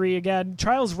at E3 again.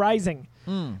 Trials Rising.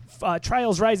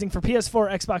 Trials Rising for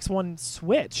PS4, Xbox One,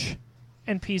 Switch,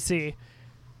 and PC.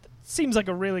 Seems like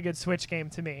a really good Switch game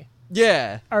to me.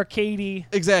 Yeah. Arcadey.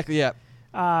 Exactly, yeah.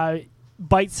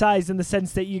 Bite-sized in the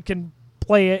sense that you can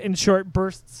play it in short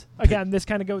bursts. Again, this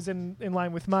kind of goes in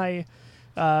line with my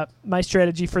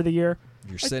strategy for the year.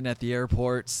 You're sitting at the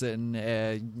airport, sitting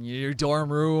in your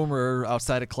dorm room or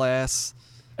outside of class.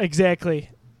 Exactly.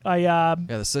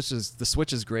 The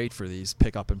Switch is great for these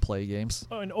pick up and play games.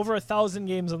 And over 1,000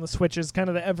 games on the Switch is kind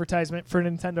of the advertisement for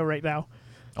Nintendo right now.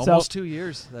 Almost 2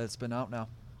 years that it's been out now.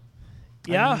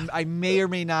 Yeah, I may or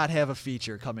may not have a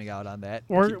feature coming out on that.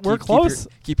 We're close.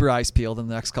 Keep your eyes peeled in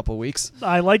the next couple of weeks.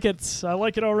 I like it. I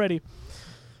like it already.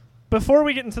 Before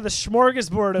we get into the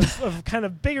smorgasbord of kind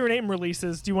of bigger name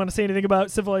releases, do you want to say anything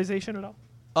about Civilization at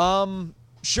all?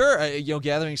 Sure.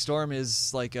 Gathering Storm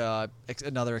is like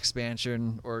another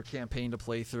expansion or campaign to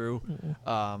play through.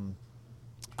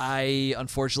 I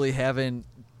unfortunately haven't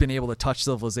been able to touch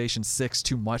Civilization 6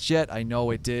 too much yet. I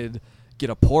know it did get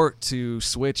a port to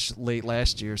Switch late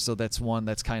last year, so that's one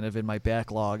that's kind of in my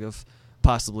backlog of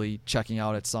possibly checking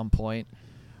out at some point.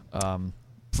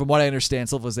 From what I understand,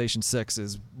 Civilization 6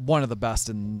 is one of the best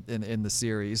in the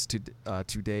series to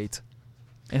date.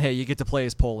 And hey, you get to play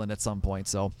as Poland at some point,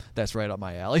 so that's right up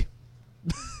my alley.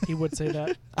 He would say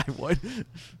that. I would.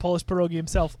 Polish pierogi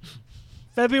himself.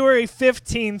 February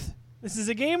 15th. This is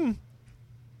a game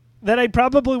that I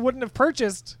probably wouldn't have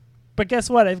purchased, but guess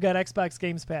what? I've got Xbox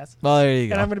Games Pass. Well, there you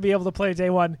go. And I'm going to be able to play day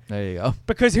one. There you go.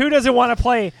 Because who doesn't want to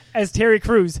play as Terry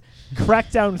Crews?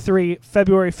 Crackdown 3,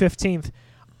 February 15th.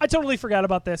 I totally forgot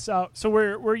about this. So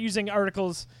we're using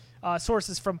articles,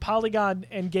 sources from Polygon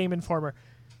and Game Informer.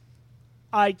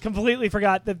 I completely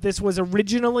forgot that this was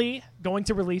originally going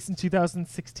to release in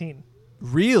 2016.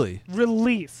 Really?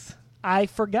 Release. I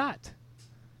forgot.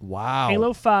 Wow.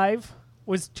 Halo 5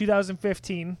 was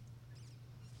 2015.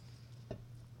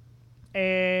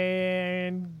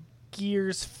 And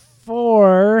Gears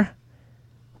 4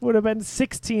 would have been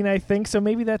 16, I think. So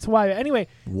maybe that's why. Anyway,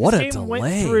 what this a game delay.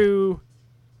 went through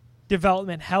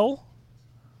development hell,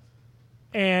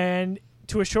 and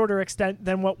to a shorter extent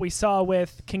than what we saw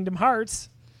with Kingdom Hearts.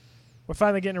 We're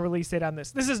finally getting a release date on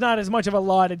this. This is not as much of a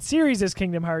lauded series as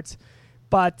Kingdom Hearts,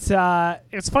 but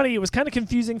it's funny. It was kind of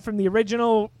confusing from the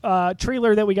original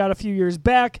trailer that we got a few years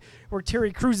back where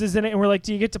Terry Crews is in it, and we're like,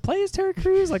 do you get to play as Terry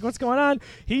Crews? Like, what's going on?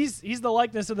 He's the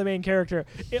likeness of the main character.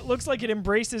 It looks like it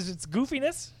embraces its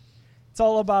goofiness. It's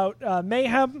all about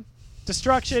mayhem,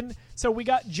 destruction. So we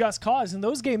got Just Cause, and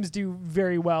those games do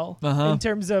very well in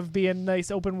terms of being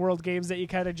nice open world games that you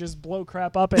kind of just blow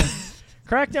crap up in.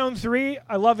 Crackdown 3,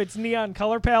 I love its neon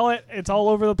color palette. It's all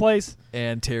over the place.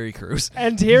 And Terry Crews.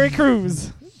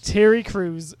 Terry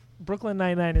Crews. Brooklyn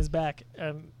Nine-Nine is back.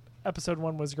 Episode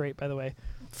 1 was great, by the way.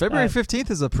 February 15th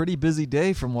is a pretty busy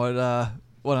day from what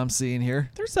I'm seeing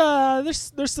here.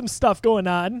 There's some stuff going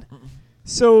on.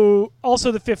 So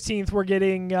also the 15th, we're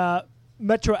getting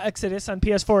Metro Exodus on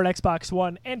PS4 and Xbox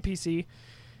One and PC.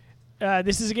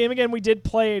 This is a game, again, we did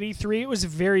play at E3. It was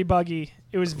very buggy.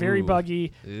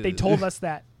 Buggy. They told us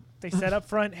that. They said up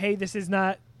front, hey, this is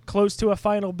not close to a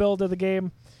final build of the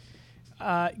game.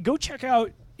 Go check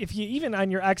out, if you even on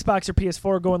your Xbox or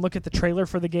PS4, go and look at the trailer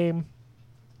for the game.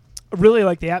 I really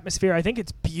like the atmosphere. I think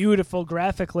it's beautiful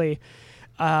graphically.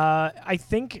 I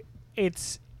think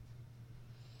it's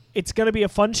going to be a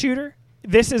fun shooter.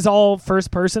 This is all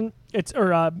first person.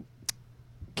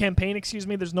 Campaign, excuse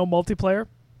me. There's no multiplayer.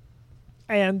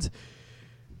 And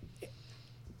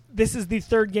this is the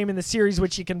third game in the series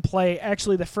which you can play.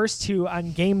 Actually, the first two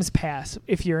on Games Pass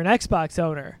if you're an Xbox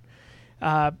owner.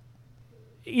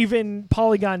 Even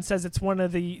Polygon says it's one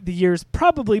of the year's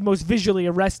probably most visually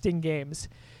arresting games.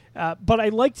 But I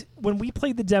liked, when we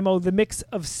played the demo, the mix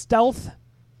of stealth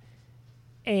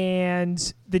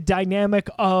and the dynamic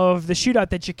of the shootout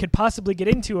that you could possibly get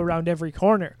into around every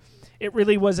corner. It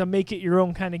really was a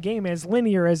make-it-your-own kind of game, as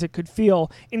linear as it could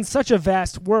feel in such a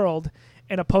vast world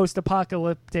in a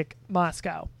post-apocalyptic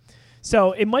Moscow.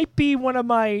 So it might be one of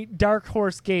my dark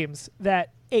horse games that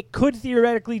it could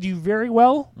theoretically do very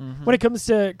well when it comes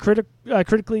to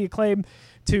critically acclaimed,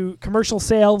 to commercial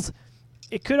sales.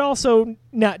 It could also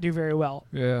not do very well.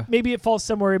 Yeah. Maybe it falls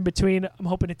somewhere in between. I'm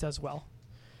hoping it does well.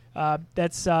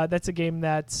 That's a game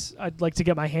that I'd like to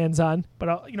get my hands on, but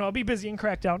I'll be busy in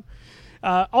Crackdown.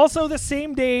 Also, the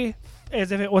same day,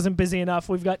 as if it wasn't busy enough,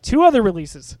 we've got two other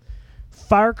releases.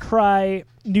 Far Cry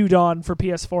New Dawn for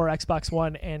PS4, Xbox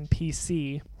One, and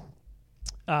PC.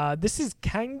 This is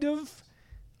kind of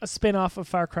a spin-off of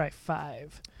Far Cry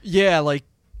 5. Yeah, like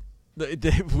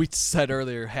We said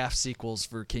earlier half sequels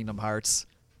for Kingdom Hearts.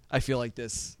 I feel like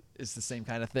this is the same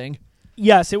kind of thing.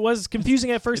 Yes, it was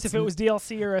confusing at first if it was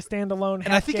DLC or a standalone.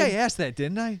 And I think I asked that,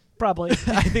 didn't I? Probably. I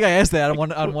think I asked that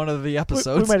on one of the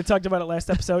episodes. We might have talked about it last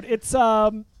episode. It's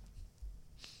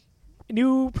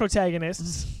new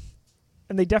protagonists,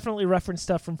 and they definitely reference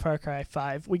stuff from Far Cry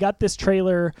 5. We got this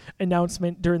trailer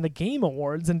announcement during the Game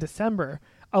Awards in December.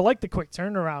 I like the quick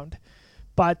turnaround,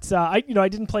 but I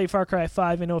didn't play Far Cry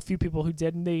 5. I know a few people who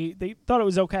did, and they thought it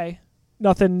was okay.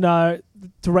 Nothing to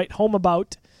write home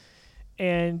about.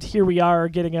 And here we are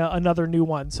getting another new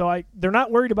one. So they're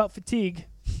not worried about fatigue.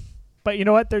 But you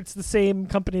know what? It's the same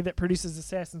company that produces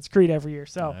Assassin's Creed every year.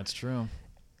 So that's true.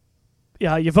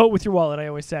 Yeah, you vote with your wallet, I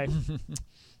always say.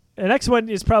 The next one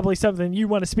is probably something you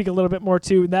want to speak a little bit more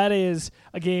to. And that is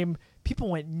a game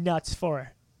people went nuts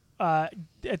for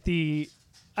at the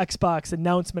Xbox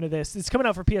announcement of this. It's coming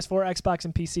out for PS4, Xbox,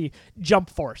 and PC. Jump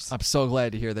Force. I'm so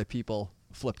glad to hear that people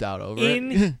flipped out over it.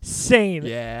 Insane.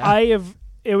 Yeah.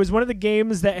 It was one of the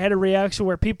games that had a reaction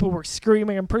where people were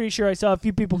screaming. I'm pretty sure I saw a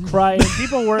few people crying.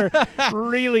 People were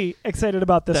really excited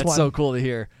about this one. That's so cool to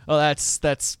hear. Oh,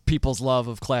 that's people's love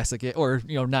of classic or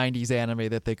 90s anime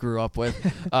that they grew up with.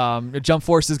 Jump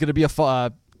Force is going to be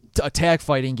a tag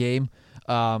fighting game.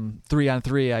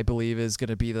 3-on-3, I believe, is going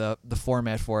to be the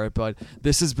format for it. But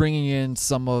this is bringing in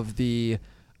some of the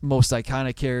most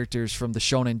iconic characters from the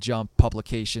Shonen Jump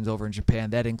publications over in Japan.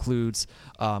 That includes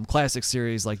classic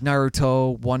series like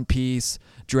Naruto, One Piece,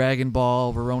 Dragon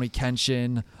Ball, Rurouni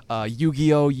Kenshin,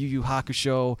 Yu-Gi-Oh!, Yu Yu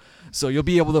Hakusho. So you'll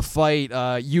be able to fight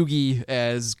Yugi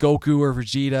as Goku or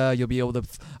Vegeta. You'll be able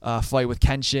to fight with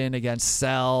Kenshin against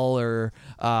Cell or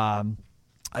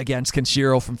against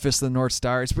Kenshiro from Fist of the North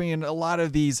Star. It's bringing a lot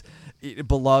of these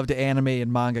beloved anime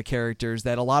and manga characters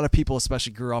that a lot of people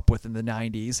especially grew up with in the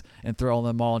 90s and throwing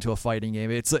them all into a fighting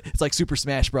game. It's like Super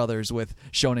Smash Brothers with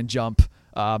Shonen Jump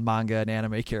manga and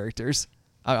anime characters.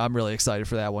 I'm really excited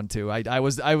for that one too. I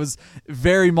was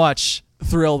very much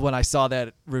thrilled when I saw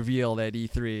that revealed at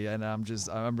E3, and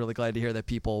I'm really glad to hear that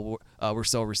people were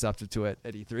so receptive to it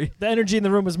at E3. The energy in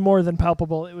the room was more than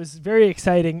palpable. It was very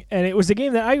exciting, and it was a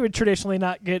game that I would traditionally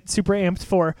not get super amped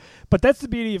for, but that's the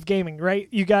beauty of gaming, right?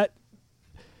 You got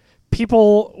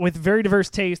people with very diverse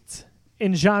tastes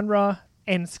in genre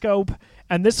and scope,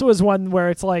 and this was one where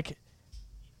it's like,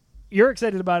 you're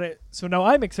excited about it, so now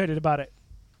I'm excited about it.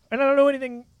 And I don't know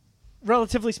anything,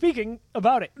 relatively speaking,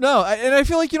 about it. No, and I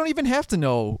feel like you don't even have to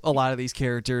know a lot of these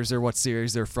characters or what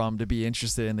series they're from to be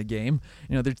interested in the game.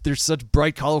 There's such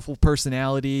bright, colorful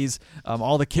personalities.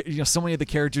 So many of the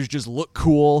characters just look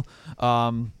cool.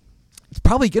 It's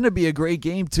probably going to be a great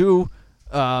game too.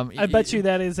 I bet you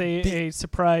that is a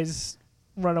surprise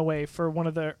runaway for one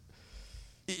of the...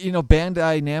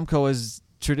 Bandai Namco has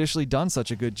traditionally done such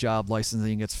a good job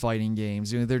licensing its fighting games.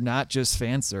 They're not just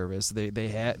fan service. They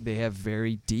have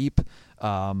very deep,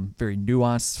 very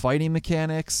nuanced fighting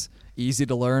mechanics, easy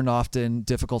to learn, often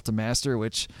difficult to master,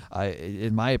 which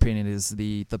in my opinion is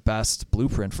the best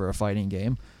blueprint for a fighting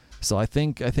game. So I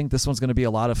think this one's going to be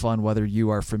a lot of fun whether you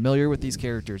are familiar with these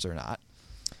characters or not.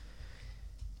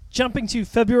 Jumping to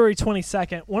February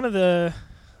 22nd, one of the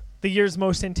year's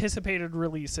most anticipated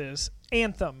releases,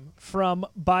 Anthem from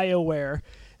BioWare.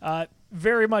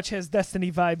 Very much has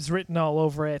Destiny vibes written all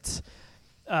over it.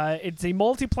 It's a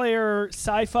multiplayer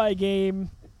sci-fi game,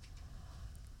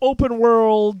 open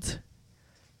world,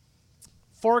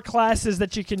 4 classes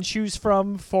that you can choose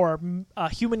from for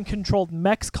human-controlled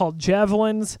mechs called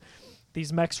Javelins.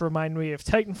 These mechs remind me of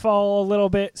Titanfall a little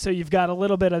bit, so you've got a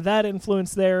little bit of that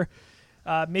influence there.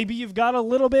 Maybe you've got a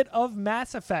little bit of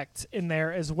Mass Effect in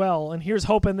there as well. And here's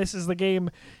hoping this is the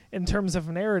game in terms of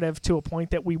narrative to a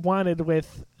point that we wanted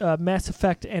with Mass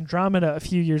Effect Andromeda a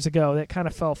few years ago that kind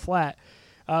of fell flat.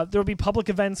 There'll be public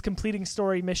events completing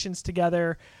story missions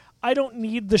together. I don't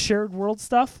need the shared world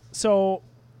stuff, so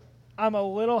I'm a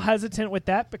little hesitant with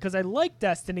that because I like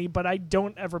Destiny, but I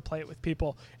don't ever play it with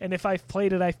people. And if I've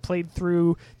played it, I've played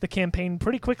through the campaign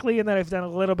pretty quickly, and then I've done a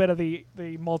little bit of the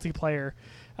multiplayer.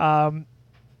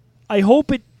 I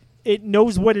hope it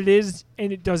knows what it is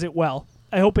and it does it well.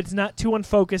 I hope it's not too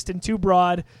unfocused and too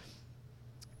broad.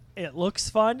 It looks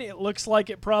fun. It looks like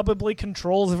it probably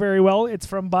controls very well. It's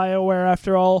from BioWare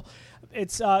after all.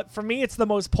 It's for me, it's the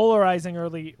most polarizing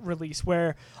early release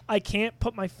where I can't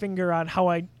put my finger on how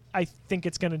I think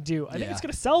it's going to do. I think it's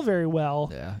going to sell very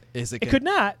well. Yeah. It could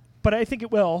not, but I think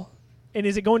it will. And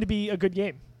is it going to be a good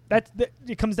game?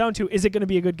 It comes down to, is it going to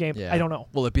be a good game? Yeah. I don't know.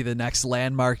 Will it be the next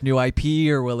landmark new IP,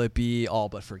 or will it be all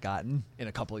but forgotten in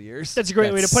a couple of years? That's a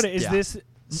great way to put it. Is this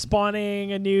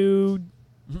spawning a new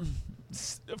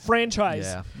franchise,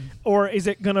 Yeah. or is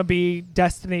it going to be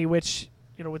Destiny, which,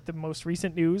 with the most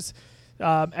recent news,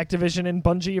 Activision and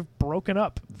Bungie have broken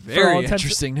up. Very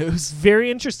interesting news. Very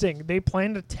interesting. They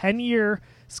planned a 10-year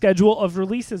schedule of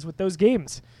releases with those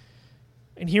games.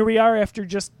 And here we are after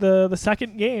just the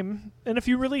second game and a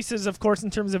few releases, of course,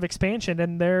 in terms of expansion.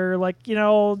 And they're like,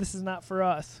 this is not for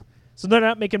us. So they're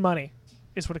not making money,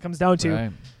 is what it comes down to.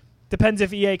 Right. Depends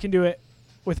if EA can do it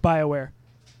with BioWare.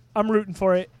 I'm rooting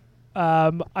for it.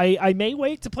 I may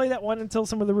wait to play that one until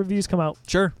some of the reviews come out.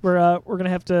 Sure. We're gonna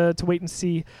have to wait and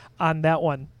see on that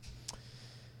one.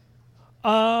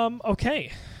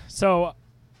 Okay. So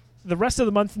the rest of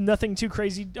the month, nothing too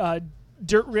crazy.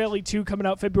 Dirt Rally 2 coming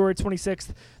out February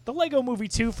 26th. The Lego Movie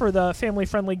 2 for the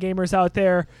family-friendly gamers out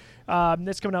there.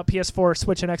 That's coming out PS4,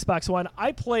 Switch, and Xbox One.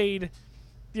 I played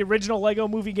the original Lego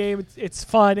Movie game. It's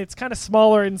fun. It's kind of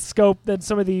smaller in scope than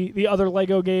some of the other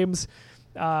Lego games.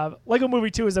 Lego Movie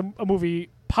 2 is a movie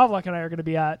Pawlak and I are going to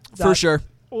be at. For sure.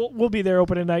 We'll be there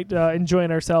opening night,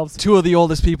 enjoying ourselves. Two of the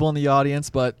oldest people in the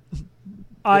audience, but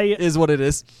it is what it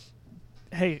is.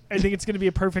 Hey, I think it's going to be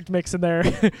a perfect mix in there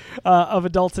of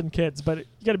adults and kids, but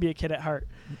you got to be a kid at heart.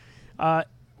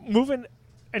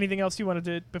 Anything else you wanted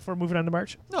to before moving on to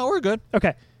March? No, we're good.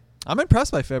 Okay. I'm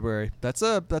impressed by February. That's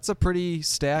a pretty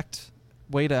stacked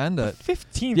way to end it.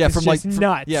 15th Yeah, is from just like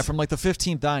nuts. Yeah, from like the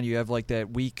 15th on, you have like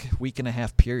that week and a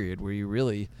half period where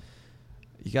you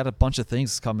got a bunch of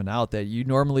things coming out that you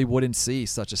normally wouldn't see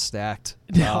such a stacked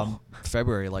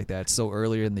February like that so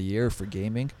earlier in the year for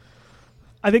gaming.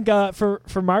 I think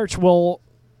for March we'll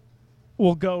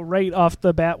go right off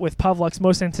the bat with Pawlak's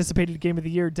most anticipated game of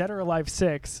the year, Dead or Alive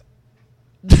 6.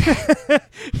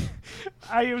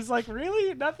 I was like,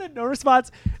 really? Nothing? No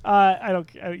response? Yeah,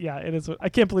 it is. I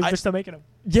can't believe they're still making them.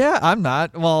 Yeah, I'm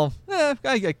not. Well,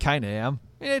 I kind of am.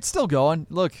 It's still going.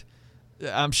 Look,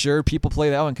 I'm sure people play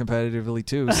that one competitively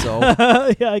too. So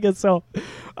yeah, I guess so.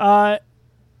 March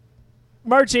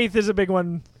 8th is a big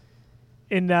one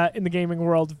in the gaming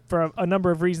world for a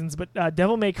number of reasons, but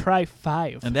Devil May Cry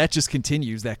 5. And that just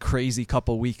continues that crazy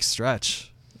couple week stretch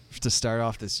to start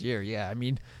off this year. Yeah, I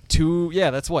mean, 2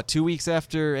 weeks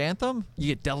after Anthem, you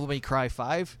get Devil May Cry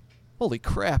 5. Holy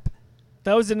crap.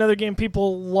 That was another game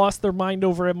people lost their mind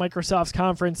over at Microsoft's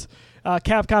conference.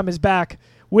 Capcom is back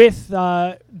with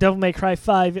Devil May Cry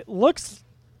 5. It looks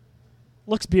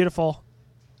beautiful.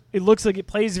 It looks like it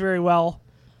plays very well.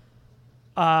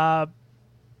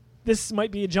 This might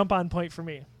be a jump-on point for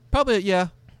me. Probably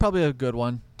a good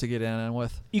one to get in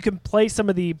with. You can play some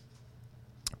of the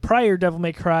prior Devil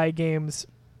May Cry games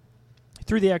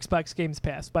through the Xbox Games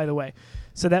Pass, by the way.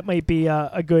 So that might be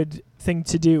a good thing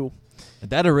to do.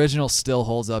 That original still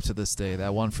holds up to this day.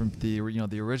 That one from the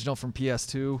original from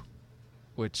PS2,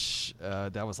 which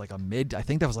that was like a mid-gen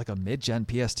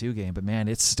PS2 game, but man,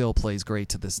 it still plays great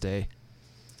to this day.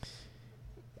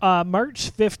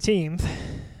 March 15th,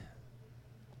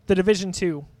 The Division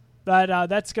 2.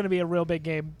 That's going to be a real big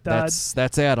game. That's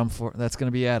Adam that's going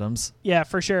to be Adam's. Yeah,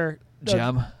 for sure.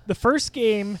 Gem. The first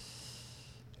game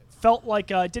felt like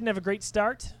it didn't have a great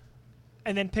start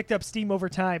and then picked up steam over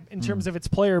time in terms of its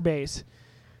player base.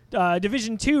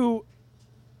 Division 2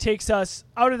 takes us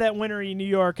out of that wintry New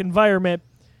York environment.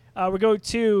 We go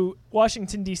to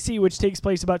Washington, D.C., which takes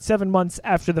place about 7 months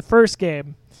after the first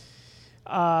game.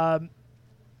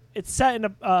 It's set,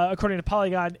 according to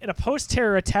Polygon, in a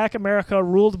post-terror attack America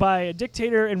ruled by a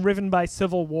dictator and riven by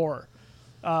civil war.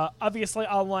 Obviously,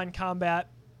 online combat,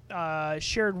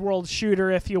 shared world shooter,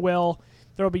 if you will.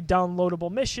 There will be downloadable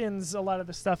missions, a lot of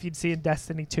the stuff you'd see in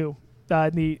Destiny 2,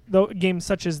 the games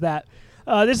such as that.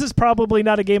 This is probably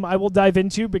not a game I will dive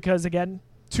into because, again,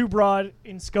 too broad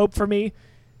in scope for me,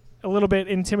 a little bit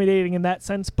intimidating in that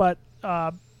sense, but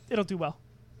it'll do well.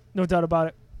 No doubt about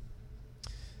it.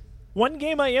 One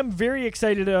game I am very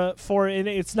excited for, and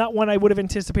it's not one I would have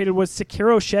anticipated, was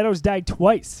Sekiro Shadows Die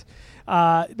Twice.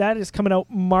 That is coming out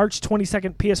March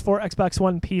 22nd, PS4, Xbox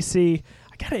One, PC.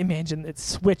 I got to imagine it's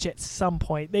Switch at some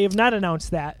point. They have not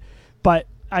announced that, but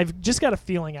I've just got a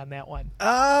feeling on that one.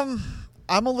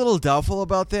 I'm a little doubtful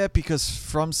about that because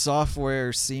From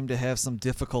Software seemed to have some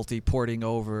difficulty porting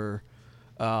over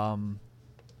the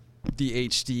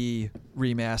HD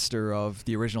remaster of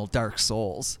the original Dark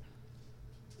Souls.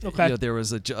 Okay. There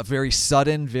was a very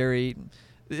sudden,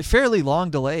 fairly long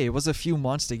delay. It was a few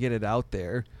months to get it out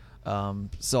there.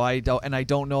 So I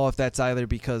don't know if that's either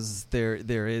because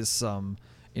there is some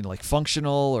like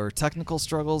functional or technical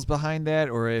struggles behind that,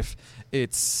 or if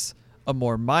it's a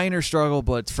more minor struggle,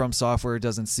 but From Software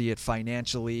doesn't see it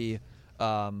financially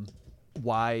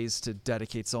wise to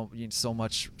dedicate so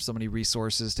many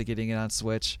resources to getting it on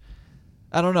Switch.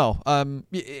 I don't know.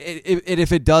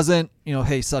 If it doesn't,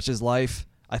 hey, such is life.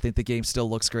 I think the game still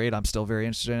looks great. I'm still very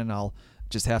interested in it, and I'll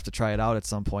just have to try it out at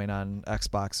some point on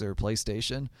Xbox or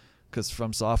PlayStation. Because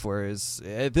From Software is,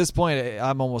 at this point,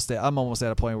 I'm almost at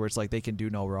a point where it's like they can do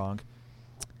no wrong.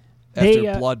 After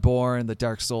Bloodborne, the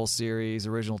Dark Souls series,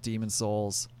 original Demon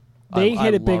Souls, they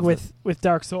hit it big with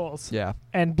Dark Souls. Yeah,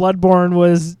 and Bloodborne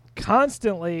was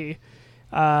constantly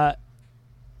a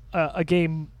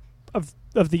game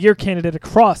of the year candidate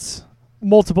across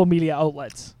multiple media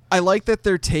outlets. I like that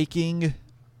they're taking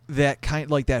that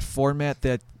that format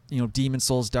that Demon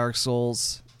Souls, Dark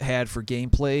Souls had for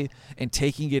gameplay and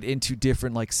taking it into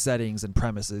different settings and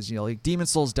premises. Like Demon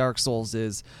Souls, Dark Souls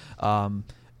is what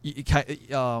do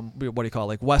you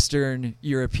call it? Western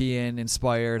European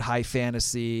inspired high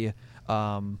fantasy,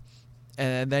 and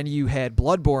then you had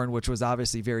Bloodborne, which was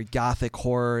obviously very gothic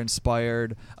horror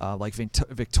inspired,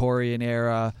 Victorian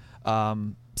era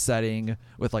setting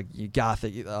with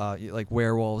gothic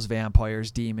werewolves,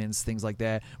 vampires, demons, things like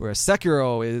that, whereas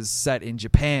Sekiro is set in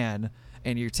Japan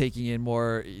and you're taking in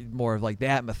more of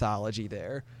that mythology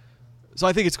there. So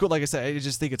I think it's cool. Like I said, I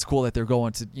just think it's cool that they're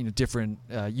going to different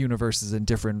universes and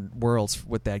different worlds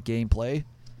with that gameplay,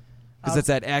 because it's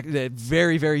that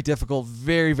very, very difficult,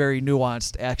 very, very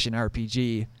nuanced action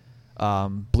RPG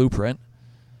blueprint.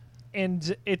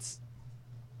 And it's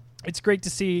great to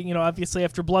see, obviously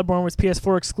after Bloodborne was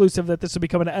PS4 exclusive, that this will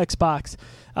become an Xbox.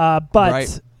 But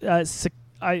right.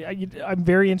 I'm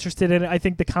very interested in it. I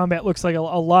think the combat looks like a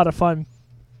lot of fun.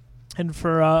 And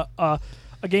for a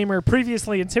gamer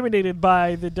previously intimidated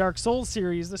by the Dark Souls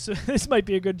series, this might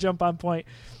be a good jump-on point.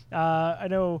 I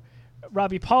know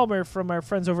Robbie Palmer from our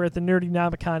friends over at the Nerdy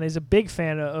Nomicon is a big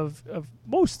fan of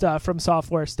most From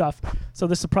Software stuff, so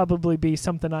this will probably be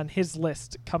something on his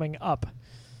list coming up.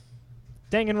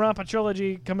 Danganronpa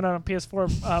Trilogy coming out on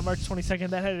PS4 March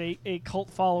 22nd. That had a cult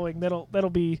following. That'll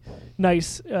be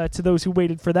nice to those who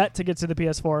waited for that to get to the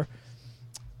PS4.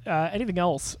 Anything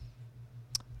else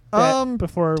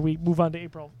before we move on to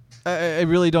April? I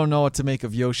really don't know what to make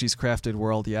of Yoshi's Crafted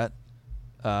World yet.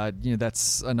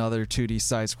 That's another 2D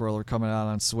side-scroller coming out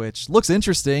on Switch. Looks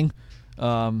interesting.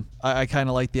 I kind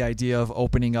of like the idea of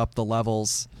opening up the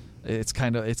levels. It's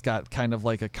got kind of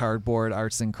like a cardboard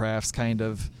arts and crafts kind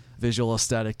of visual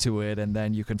aesthetic to it, and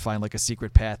then you can find a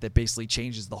secret path that basically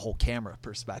changes the whole camera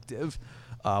perspective,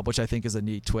 which I think is a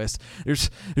neat twist.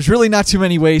 There's really not too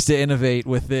many ways to innovate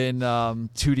within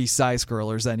 2D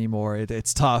side-scrollers anymore.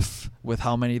 It's tough with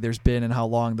how many there's been and how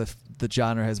long the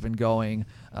genre has been going.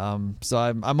 So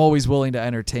I'm always willing to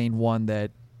entertain one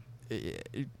that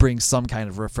brings some kind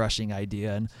of refreshing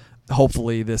idea, and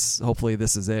hopefully this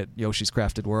is it. Yoshi's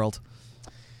Crafted World.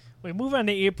 We move on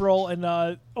to April,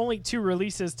 and only 2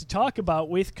 releases to talk about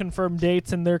with confirmed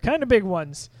dates, and they're kind of big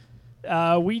ones.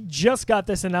 We just got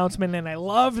this announcement, and I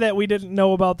love that we didn't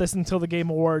know about this until the Game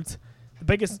Awards. The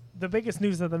biggest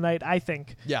news of the night, I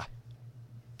think. Yeah,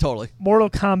 totally.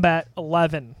 Mortal Kombat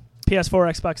 11,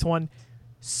 PS4, Xbox One,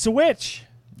 Switch,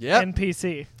 and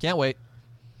PC. Can't wait.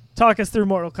 Talk us through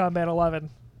Mortal Kombat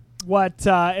 11. What,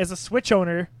 as a Switch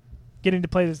owner, getting to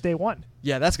play this day one?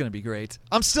 Yeah, that's going to be great.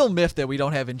 I'm still miffed that we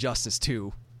don't have Injustice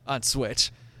 2 on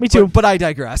Switch. Me too. But I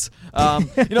digress.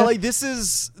 This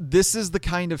is the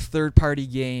kind of third-party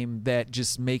game that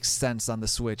just makes sense on the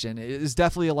Switch, and it is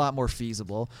definitely a lot more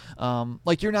feasible.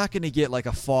 You're not going to get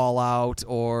a Fallout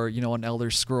or an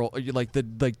Elder Scroll,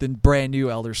 the brand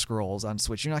new Elder Scrolls on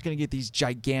Switch. You're not going to get these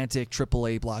gigantic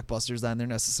AAA blockbusters on there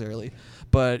necessarily.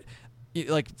 But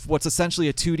what's essentially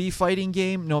a 2D fighting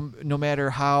game, no matter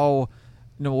how.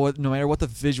 No matter what the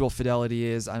visual fidelity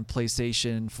is on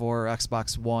PlayStation 4 or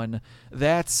Xbox One,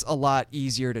 that's a lot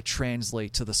easier to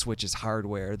translate to the Switch's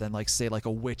hardware than say a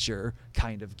Witcher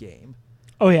kind of game.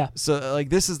 Oh yeah. So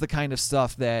this is the kind of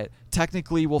stuff that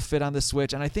technically will fit on the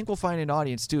Switch, and I think we'll find an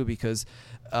audience too, because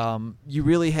you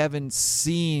really haven't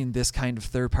seen this kind of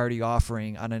third-party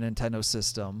offering on a Nintendo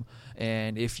system.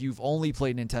 And if you've only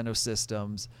played Nintendo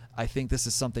systems, I think this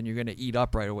is something you're going to eat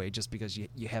up right away, just because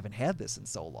you haven't had this in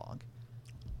so long.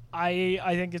 I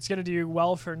think it's going to do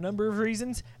well for a number of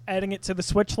reasons. Adding it to the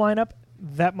Switch lineup,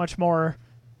 that much more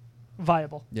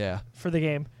viable. Yeah. For the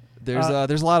game. There's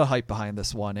a lot of hype behind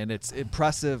this one, and it's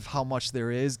impressive how much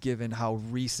there is given how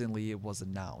recently it was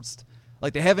announced.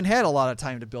 They haven't had a lot of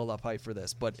time to build up hype for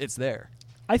this, but it's there.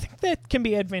 I think that can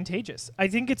be advantageous. I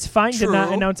think it's fine True. to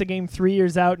not announce a game 3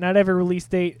 years out, not have a release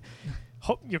date.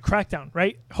 Your Crackdown,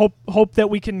 right? Hope that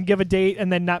we can give a date and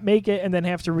then not make it and then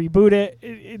have to reboot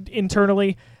it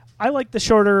internally. I like the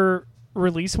shorter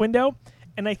release window,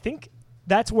 and I think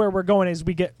that's where we're going as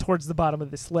we get towards the bottom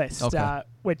of this list. Okay.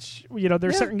 Which,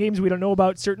 there's certain games we don't know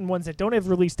about, certain ones that don't have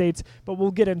release dates, but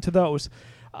we'll get into those.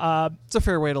 It's a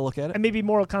fair way to look at it. And maybe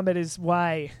Mortal Kombat is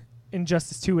why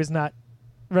Injustice 2 is not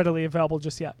readily available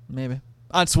just yet. Maybe.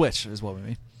 On Switch is what we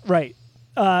mean. Right.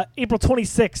 April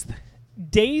 26th.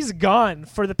 Days Gone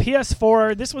for the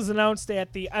PS4. This was announced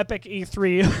at the Epic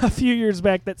E3 a few years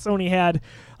back that Sony had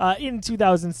in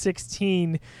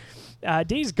 2016.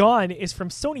 Days Gone is from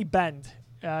Sony Bend.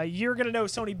 You're going to know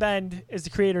Sony Bend is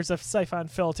the creators of Siphon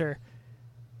Filter.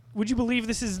 Would you believe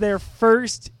this is their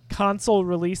first console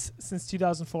release since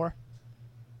 2004?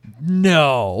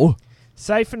 No.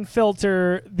 Siphon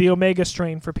Filter, the Omega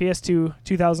strain for PS2,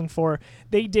 2004.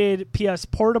 They did PS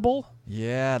Portable.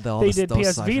 Yeah, they did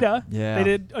PS Vita. Yeah. They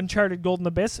did Uncharted Golden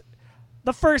Abyss.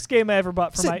 The first game I ever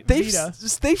bought for my Vita.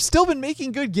 They've still been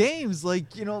making good games. Like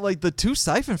the 2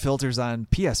 Siphon Filters on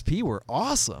PSP were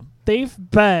awesome. They've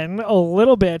been a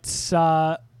little bit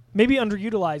maybe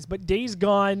underutilized, but Days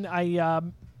Gone,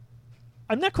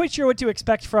 I'm not quite sure what to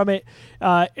expect from it.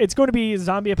 It's going to be a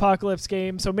zombie apocalypse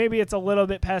game, so maybe it's a little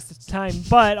bit past its time.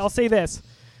 But I'll say this.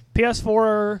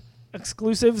 PS4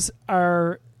 exclusives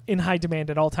are in high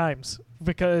demand at all times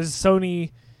because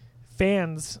Sony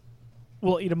fans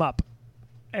will eat them up.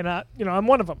 And, I'm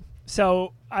one of them.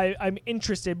 So I'm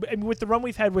interested. And with the run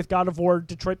we've had with God of War,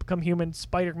 Detroit Become Human,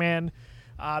 Spider-Man,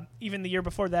 even the year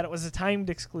before that, it was a timed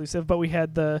exclusive, but we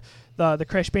had the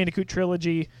Crash Bandicoot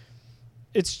trilogy.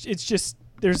 It's just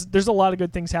there's a lot of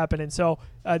good things happening. So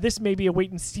this may be a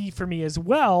wait and see for me as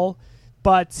well,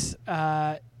 but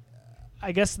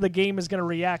I guess the game is going to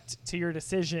react to your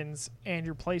decisions and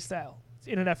your play style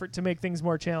in an effort to make things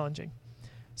more challenging.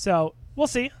 So we'll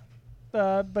see.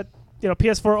 But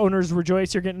PS4 owners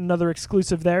rejoice. You're getting another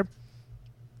exclusive there.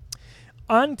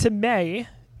 On to May.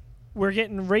 We're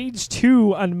getting Rage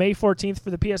 2 on May 14th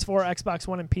for the PS4, Xbox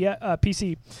One, and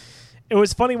PC. It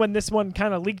was funny when this one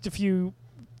kind of leaked a few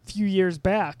years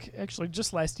back, actually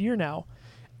just last year now,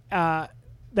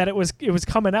 that it was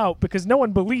coming out because no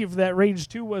one believed that Rage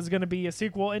 2 was going to be a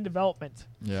sequel in development.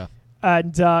 Yeah.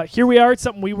 And here we are. It's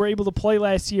something we were able to play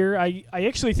last year. I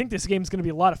actually think this game is going to be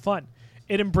a lot of fun.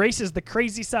 It embraces the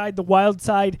crazy side, the wild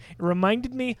side. It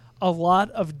reminded me a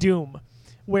lot of Doom,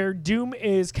 where Doom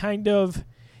is kind of,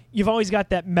 you've always got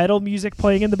that metal music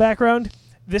playing in the background.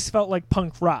 This felt like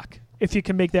punk rock, if you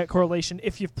can make that correlation,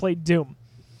 if you've played Doom.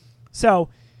 So,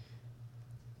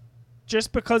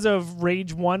 just because of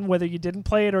Rage 1, whether you didn't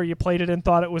play it or you played it and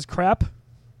thought it was crap,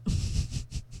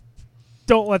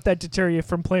 don't let that deter you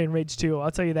from playing Rage 2.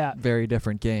 I'll tell you that. Very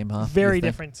different game, huh? Very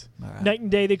different. Right. Night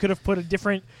and day, they could have put a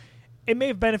different... It may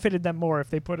have benefited them more if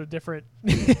they put a different...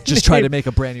 Just try to make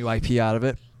a brand new IP out of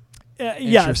it.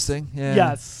 Interesting. Yes. Yeah.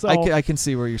 Yes. So, I can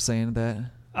see where you're saying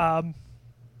that.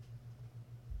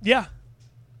 Yeah.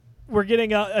 We're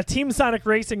getting a Team Sonic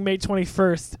Racing May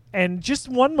 21st, and just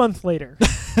 1 month later,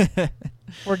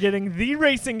 we're getting the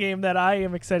racing game that I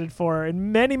am excited for,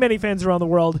 and many, many fans around the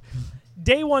world.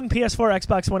 Day 1, PS4,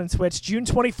 Xbox One, and Switch, June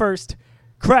 21st,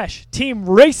 Crash Team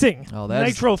Racing,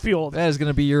 nitro-fueled. That is going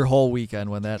to be your whole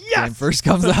weekend when that game first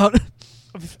comes out.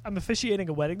 I'm officiating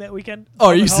a wedding that weekend. Oh,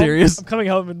 are you serious? I'm coming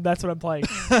home, and that's what I'm playing.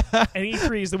 And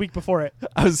E3 is the week before it.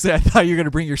 I thought you were going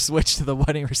to bring your Switch to the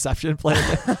wedding reception and play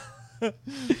it.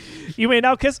 You may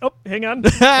now kiss... Oh, hang on.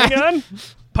 Hang on.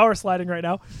 Power sliding right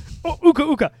now. Oh,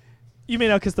 Uka. You may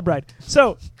now kiss the bride.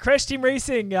 So, Crash Team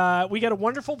Racing, we got a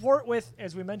wonderful port with,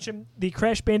 as we mentioned, the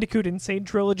Crash Bandicoot Insane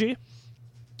Trilogy.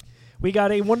 We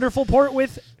got a wonderful port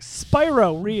with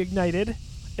Spyro Reignited.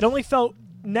 It only felt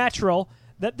natural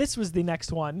that this was the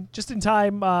next one, just in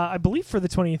time, I believe, for the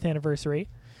 20th anniversary.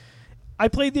 I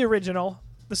played the original.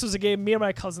 This was a game me and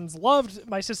my cousins loved.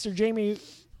 My sister Jamie,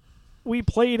 we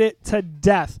played it to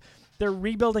death. They're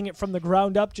rebuilding it from the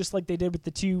ground up, just like they did with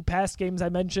the 2 past games I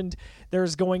mentioned.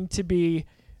 There's going to be,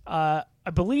 I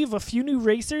believe, a few new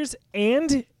racers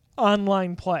and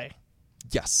online play.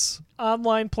 Yes.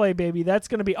 Online play, baby. That's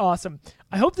going to be awesome.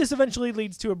 I hope this eventually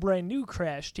leads to a brand new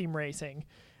Crash Team Racing,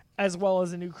 as well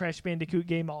as a new Crash Bandicoot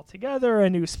game altogether, a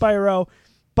new Spyro.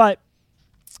 But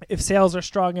if sales are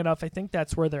strong enough, I think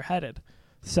that's where they're headed.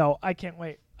 So I can't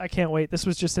wait. This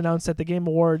was just announced at the Game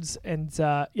Awards, and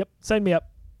yep, sign me up.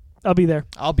 I'll be there.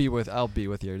 I'll be with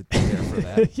you there for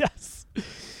that. Yes.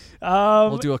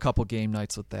 We'll do a couple game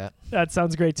nights with that. That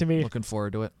sounds great to me. Looking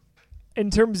forward to it. In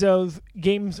terms of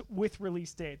games with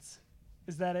release dates,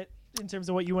 is that it? In terms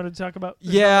of what you wanted to talk about?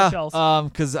 Yeah,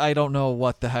 because I don't know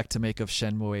what the heck to make of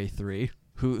Shenmue A3.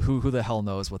 Who the hell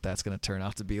knows what that's going to turn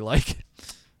out to be like?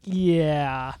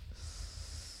 Yeah,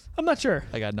 I'm not sure.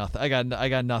 I got nothing. I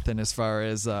got nothing as far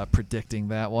as predicting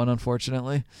that one.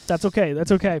 Unfortunately, that's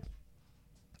okay.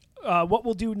 what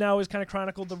we'll do now is kind of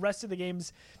chronicle the rest of the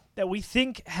games that we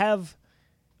think have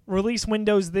release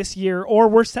windows this year, or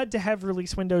we're said to have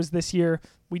release windows this year.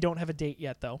 We don't have a date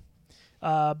yet, though.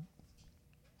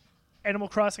 Animal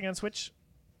Crossing on Switch,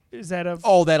 is that a...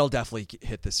 Oh, that'll definitely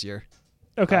hit this year.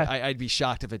 Okay. I'd be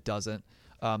shocked if it doesn't.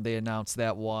 They announced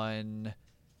that one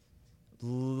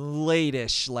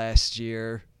late-ish last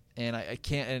year, and I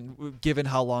can't. And given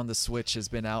how long the Switch has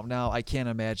been out now, I can't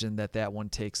imagine that one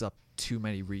takes up too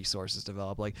many resources to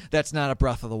develop. Like, that's not a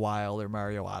Breath of the Wild or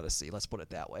Mario Odyssey. Let's put it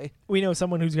that way. We know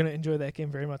someone who's going to enjoy that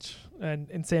game very much,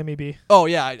 and Sammy B. Oh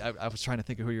yeah, I was trying to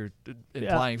think of who you're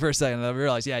implying for a second, and I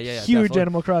realized, yeah, huge definitely.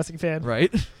 Animal Crossing fan,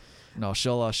 right? No,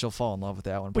 she'll fall in love with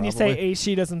that one. When probably. you say A,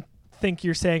 she doesn't think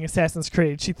you're saying Assassin's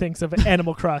Creed. She thinks of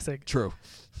Animal Crossing. True.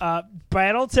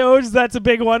 Battletoads, that's a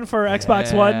big one for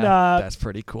Xbox One. That's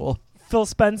pretty cool. Phil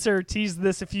Spencer teased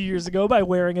this a few years ago by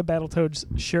wearing a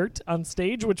Battletoads shirt on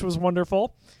stage, which was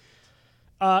wonderful.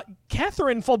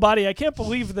 Catherine Full Body, I can't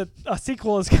believe that a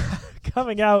sequel is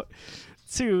coming out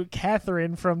to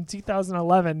Catherine from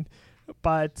 2011,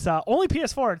 but only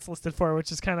PS4 it's listed for, which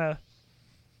is kind of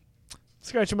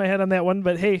scratching my head on that one,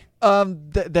 but hey.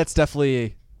 That's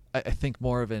definitely, I think,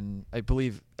 more of I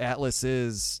believe Atlas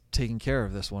is taking care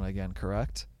of this one again,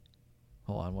 correct?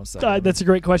 Hold on one second. That's a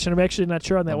great question. I'm actually not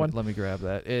sure on that one. Let me grab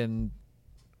that.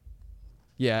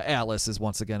 Yeah, Atlas is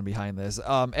once again behind this.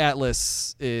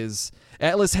 Atlas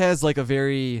has like a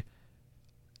very,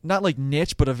 not like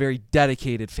niche, but a very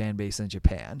dedicated fan base in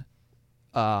Japan.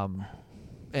 And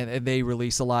they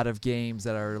release a lot of games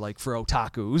that are like for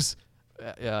otakus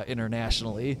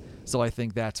internationally. So I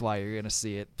think that's why you're going to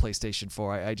see it PlayStation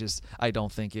 4. I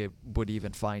don't think it would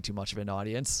even find too much of an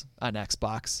audience on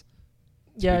Xbox.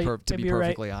 To be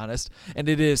perfectly honest. And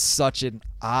it is such an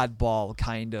oddball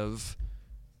kind of,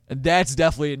 and that's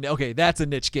definitely that's a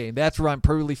niche game. That's where I'm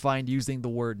perfectly fine using the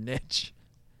word niche.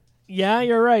 Yeah,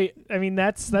 you're right. I mean,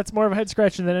 that's more of a head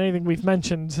scratcher than anything we've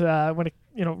mentioned. When it,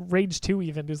 Rage 2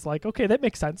 even is like, okay, that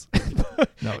makes sense.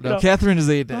 No. Catherine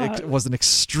was an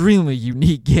extremely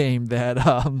unique game that.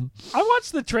 I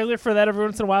watch the trailer for that every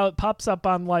once in a while. It pops up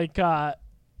on like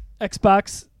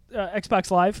Xbox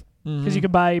Live. Because you can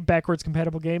buy backwards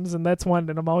compatible games, and that's one,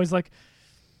 and I'm always like,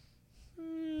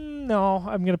 no,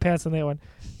 I'm going to pass on that one.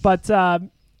 But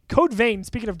Code Vein,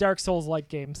 speaking of Dark Souls-like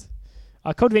games,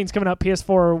 Code Vein's coming out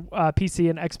PS4, PC,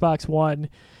 and Xbox One.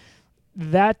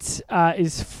 That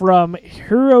is from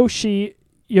Hiroshi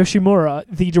Yoshimura,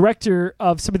 the director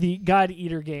of some of the God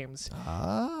Eater games.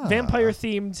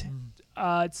 Vampire-themed.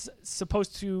 It's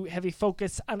supposed to have a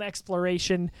focus on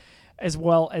exploration as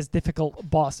well as difficult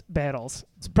boss battles.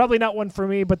 It's probably not one for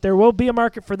me, but there will be a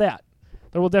market for that.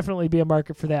 There will definitely be a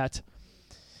market for that.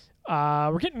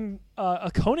 We're getting a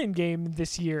Conan game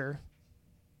this year,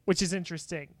 which is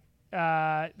interesting.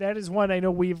 That is one I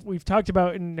know we've talked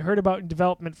about and heard about in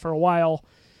development for a while.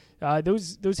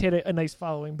 Those had a nice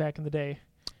following back in the day.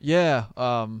 Yeah,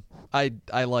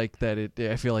 I like that.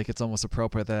 I feel like it's almost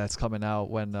appropriate that that's coming out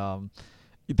when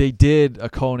they did a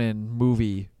Conan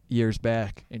movie years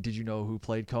back. And did you know who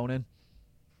played Conan?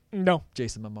 No.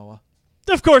 Jason Momoa.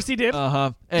 Of course he did.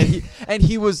 And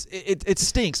he was. It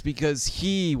stinks because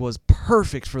he was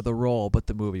perfect for the role, but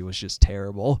the movie was just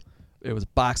terrible. It was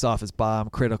box office bomb,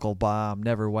 critical bomb.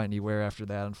 Never went anywhere after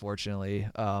that, unfortunately.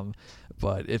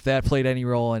 But if that played any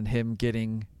role in him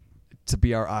getting to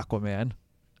be our Aquaman,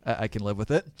 I can live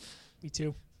with it. Me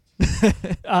too.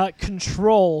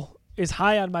 Control is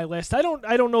high on my list. I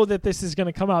don't know that this is going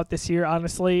to come out this year,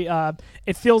 honestly.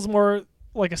 It feels more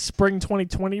like a spring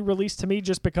 2020 release to me,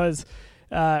 just because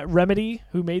Remedy,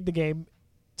 who made the game,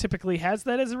 typically has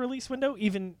that as a release window,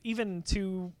 even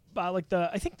to like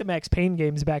I think the Max Payne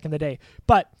games back in the day.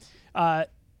 But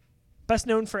best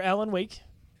known for Alan Wake,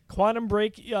 Quantum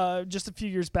Break just a few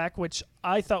years back, which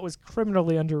I thought was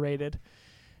criminally underrated.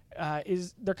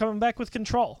 They're coming back with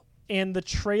Control. And the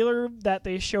trailer that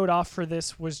they showed off for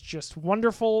this was just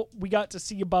wonderful. We got to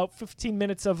see about 15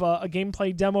 minutes of a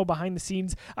gameplay demo behind the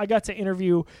scenes. I got to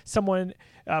interview someone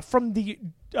from the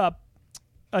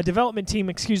development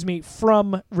team,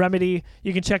 from Remedy.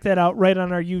 You can check that out right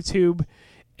on our YouTube.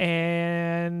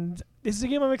 And this is a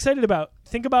game I'm excited about.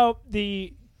 Think about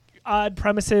the odd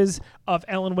premises of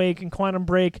Alan Wake and Quantum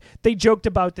Break. They joked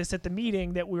about this at the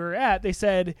meeting that we were at. They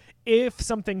said, if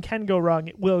something can go wrong,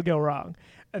 it will go wrong.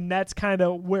 And that's kind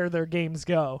of where their games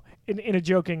go, in a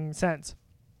joking sense.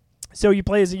 So you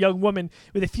play as a young woman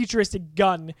with a futuristic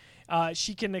gun.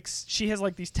 She has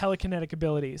like these telekinetic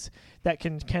abilities that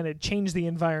can kind of change the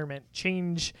environment,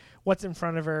 change what's in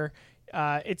front of her.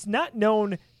 It's not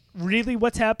known really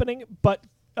what's happening, but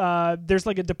there's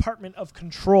like a department of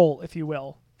control, if you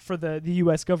will, for the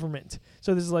U.S. government.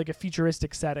 So this is like a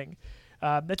futuristic setting.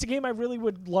 That's a game I really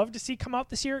would love to see come out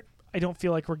this year. I don't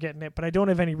feel like we're getting it, but I don't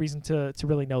have any reason to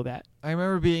really know that. I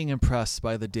remember being impressed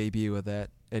by the debut of that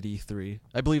at E3.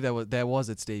 I believe that was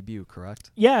its debut,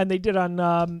 correct? Yeah, and they did on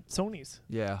Sony's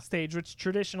stage, which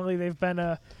traditionally they've been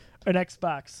an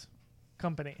Xbox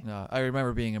company. No, I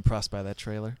remember being impressed by that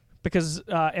trailer. Because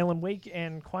Alan Wake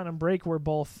and Quantum Break were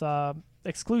both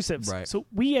exclusives. Right. So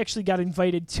we actually got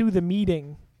invited to the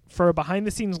meeting for a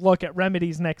behind-the-scenes look at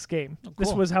Remedy's next game. Oh, cool.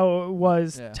 This was how it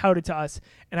was touted to us.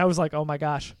 And I was like, oh my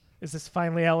gosh, is this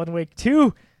finally Alan Wake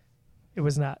 2? It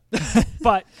was not.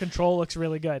 But Control looks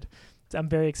really good. I'm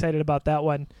very excited about that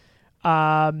one.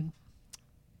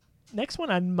 Next one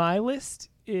on my list,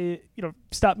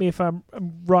 stop me if I'm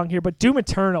wrong here, but Doom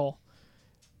Eternal.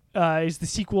 Is the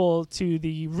sequel to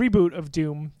the reboot of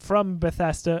Doom from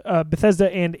Bethesda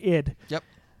and id. Yep.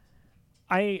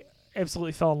 I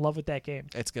absolutely fell in love with that game.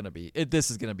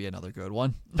 This is gonna be another good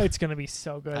one. It's gonna be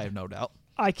so good. I have no doubt.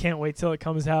 I can't wait till it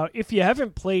comes out. If you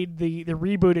haven't played the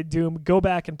rebooted Doom, go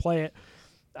back and play it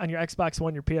on your Xbox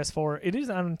One, your PS4. It is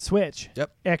on Switch.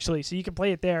 Yep. Actually, so you can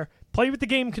play it there. Play with the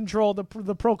game control, the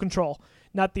Pro Control,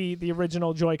 not the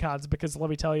original Joy-Cons, because let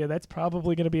me tell you, that's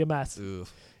probably going to be a mess.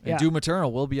 Oof. And Doom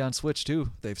Eternal will be on Switch too,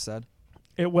 they've said.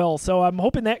 It will. So I'm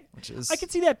hoping that I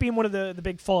could see that being one of the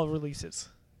big fall releases.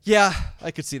 Yeah,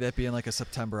 I could see that being like a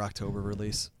September, October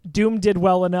release. Doom did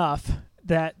well enough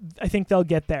that I think they'll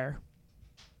get there.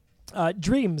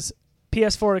 Dreams,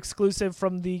 PS4 exclusive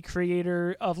from the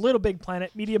creator of Little Big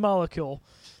Planet, Media Molecule.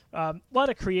 A lot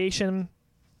of creation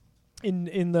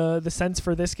in the sense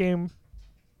for this game.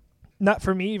 Not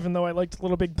for me, even though I liked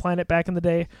Little Big Planet back in the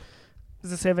day.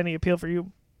 Does this have any appeal for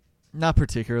you? Not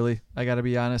particularly, I got to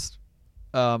be honest.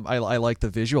 I like the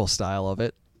visual style of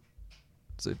it.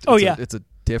 It's a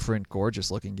different,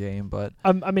 gorgeous-looking game, but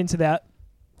I'm into that.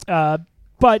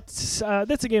 But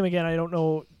that's a game, again, I don't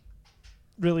know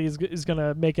really is going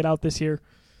to make it out this year.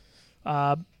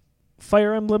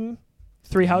 Fire Emblem,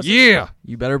 Three Houses. Yeah!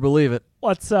 You better believe it.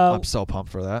 I'm so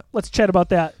pumped for that. Let's chat about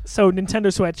that. So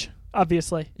Nintendo Switch,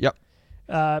 obviously. Yep.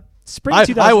 Spring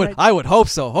 2009. I would hope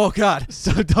so. Oh God!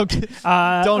 So don't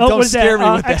scare me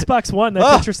with that. Xbox One.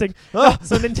 That's interesting.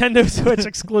 So Nintendo Switch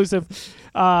exclusive.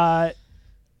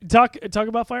 Talk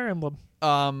about Fire Emblem.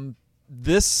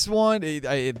 This one,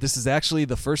 this is actually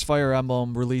the first Fire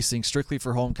Emblem releasing strictly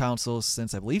for home consoles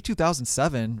since I believe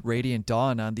 2007, Radiant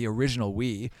Dawn on the original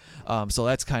Wii. So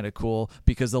that's kind of cool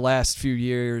because the last few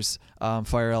years,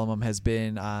 Fire Emblem has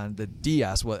been on the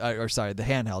DS, the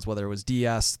handhelds, whether it was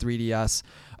DS, 3DS.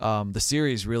 The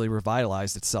series really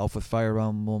revitalized itself with Fire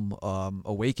Emblem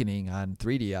Awakening on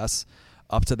 3DS.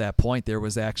 Up to that point, there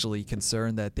was actually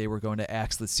concern that they were going to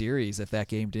axe the series if that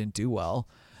game didn't do well.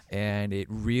 And it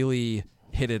really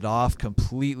hit it off,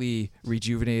 completely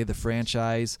rejuvenated the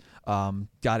franchise,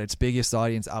 got its biggest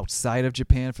audience outside of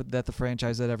Japan that the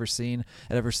franchise had ever seen.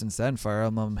 And ever since then, Fire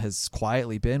Emblem has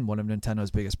quietly been one of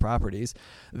Nintendo's biggest properties.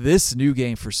 This new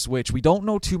game for Switch, we don't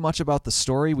know too much about the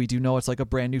story. We do know it's like a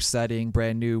brand new setting,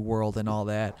 brand new world and all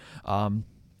that.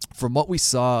 From what we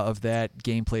saw of that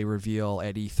gameplay reveal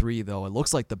at E3, though, it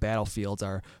looks like the battlefields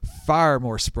are far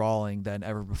more sprawling than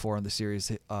ever before in the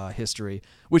series history,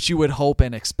 which you would hope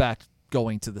and expect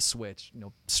going to the Switch,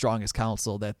 strongest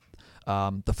console that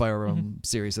the Fire Emblem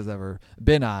series has ever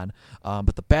been on.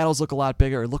 But the battles look a lot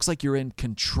bigger. It looks like you're in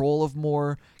control of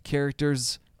more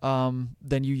characters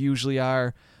than you usually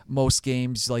are. Most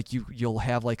games, like you'll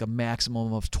have like a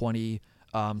maximum of 20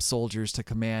 soldiers to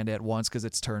command at once because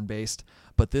it's turn-based.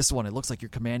 But this one, it looks like you're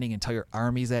commanding entire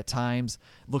armies at times.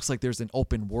 It looks like there's an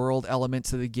open world element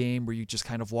to the game where you just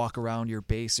kind of walk around your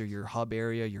base or your hub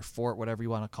area, your fort, whatever you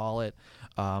want to call it.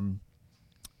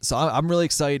 So I'm really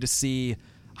excited to see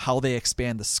how they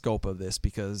expand the scope of this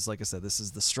because, like I said, this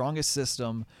is the strongest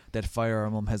system that Fire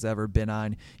Emblem has ever been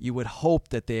on. You would hope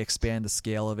that they expand the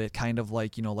scale of it, kind of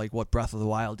like, like what Breath of the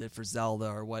Wild did for Zelda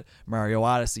or what Mario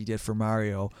Odyssey did for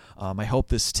Mario. I hope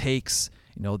this takes,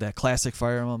 that classic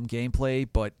Fire Emblem gameplay,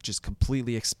 but just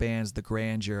completely expands the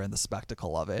grandeur and the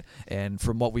spectacle of it. And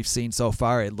from what we've seen so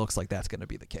far, it looks like that's going to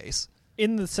be the case.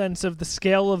 In the sense of the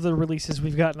scale of the releases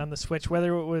we've gotten on the Switch,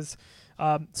 whether it was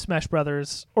Smash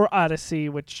Brothers or Odyssey,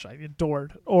 which I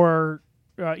adored, or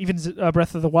even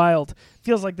Breath of the Wild,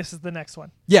 feels like this is the next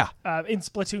one. Yeah. In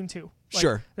Splatoon 2.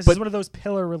 Sure. This is one of those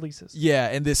pillar releases. Yeah,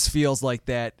 and this feels like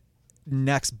that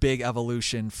next big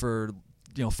evolution for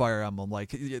Fire Emblem.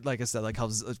 Like I said, like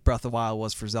how Breath of the Wild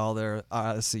was for Zelda, or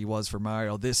Odyssey was for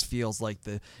Mario. This feels like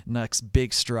the next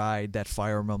big stride that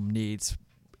Fire Emblem needs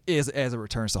as it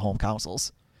returns to home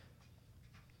consoles.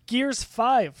 Gears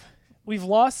 5. We've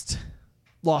lost...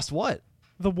 Lost what?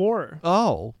 The War.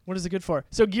 Oh. What is it good for?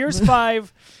 So Gears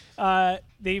 5,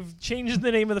 they've changed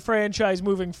the name of the franchise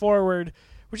moving forward,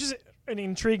 which is an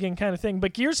intriguing kind of thing.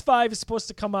 But Gears 5 is supposed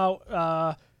to come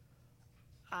out.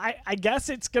 I guess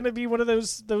it's going to be one of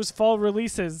those fall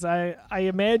releases. I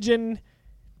imagine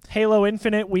Halo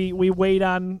Infinite we wait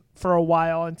on for a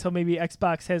while until maybe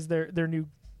Xbox has their new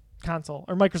console,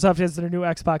 or Microsoft has their new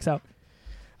Xbox out.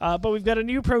 But we've got a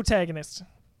new protagonist.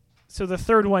 So the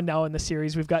third one now in the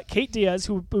series. We've got Kate Diaz,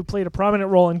 who played a prominent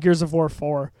role in Gears of War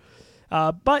 4.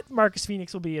 But Marcus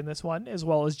Phoenix will be in this one, as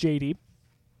well as JD.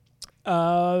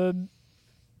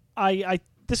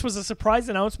 This was a surprise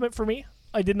announcement for me.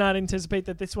 I did not anticipate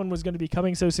that this one was going to be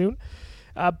coming so soon.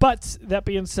 But that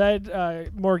being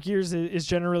said, more Gears is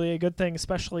generally a good thing,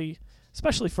 especially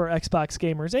for Xbox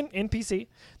gamers and PC.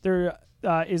 There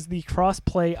is the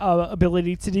cross-play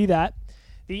ability to do that.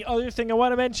 The other thing I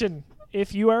want to mention,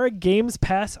 if you are a Games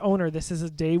Pass owner, this is a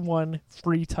day one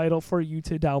free title for you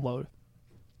to download.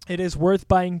 It is worth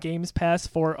buying Games Pass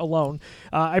for alone.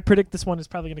 I predict this one is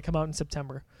probably going to come out in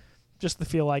September. Just the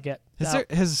feel I get.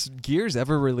 Has Gears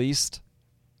ever released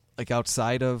like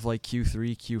outside of like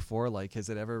Q3, Q4? Like, has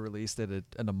it ever released it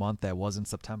in a month that wasn't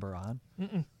September on?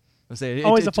 Mm-mm.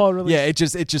 Always a fall release. Yeah, it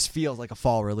just feels like a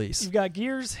fall release. You've got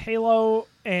Gears, Halo,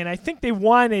 and I think they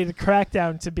wanted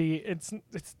Crackdown to be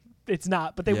it's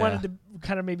not, but they wanted to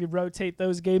kind of maybe rotate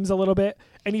those games a little bit,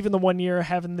 and even the 1 year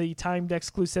having the timed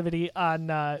exclusivity on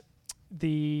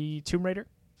the Tomb Raider,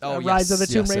 Rise of the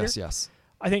Tomb Raider. Yes.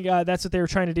 I think that's what they were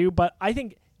trying to do, but I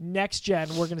think next gen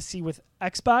we're going to see with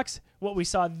Xbox what we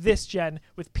saw this gen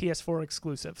with PS4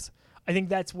 exclusives. I think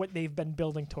that's what they've been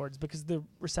building towards, because the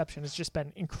reception has just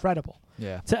been incredible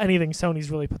to anything Sony's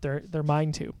really put their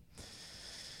mind to.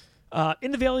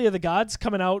 In the Valley of the Gods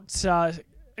coming out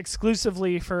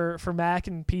exclusively for Mac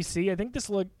and PC. I think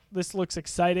this looks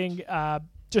exciting.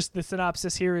 Just the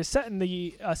synopsis here is set in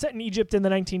Egypt in the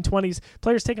 1920s.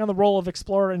 Players take on the role of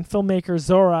explorer and filmmaker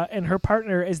Zora and her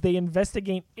partner as they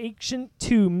investigate ancient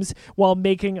tombs while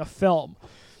making a film.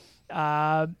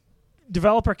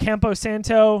 Developer Campo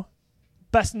Santo,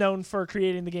 best known for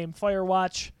creating the game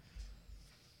Firewatch.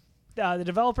 The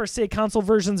developers say console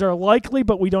versions are likely,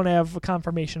 but we don't have a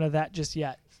confirmation of that just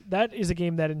yet. That is a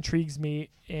game that intrigues me,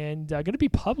 and going to be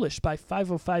published by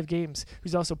 505 Games,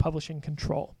 who's also publishing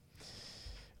Control.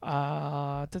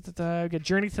 Journey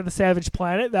to the Savage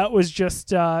Planet. That was just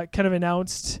kind of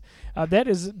announced. That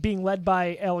is being led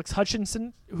by Alex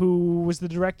Hutchinson, who was the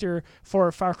director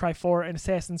for Far Cry 4 and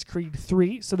Assassin's Creed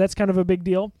 3. So that's kind of a big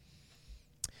deal.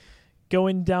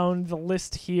 Going down the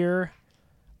list here,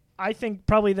 I think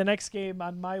probably the next game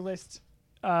on my list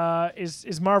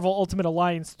is Marvel Ultimate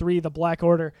Alliance 3, The Black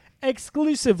Order,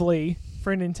 exclusively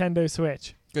for Nintendo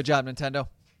Switch. Good job, Nintendo.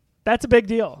 That's a big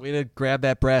deal. Way to grab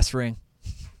that brass ring.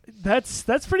 That's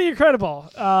pretty incredible.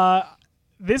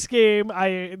 This came out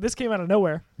of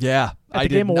nowhere. Yeah, I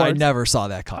never saw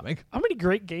that coming. How many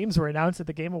great games were announced at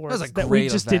the Game Awards that we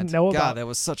just event. didn't know about? God, that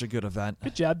was such a good event.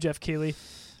 Good job, Jeff Keighley.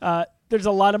 There's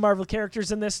a lot of Marvel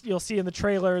characters in this. You'll see in the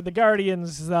trailer the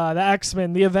Guardians, the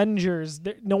X-Men, the Avengers.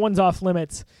 No one's off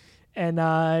limits.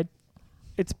 And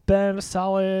it's been a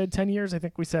solid 10 years, I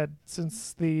think we said,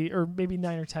 or maybe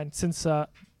 9 or 10, since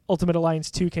Ultimate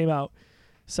Alliance 2 came out.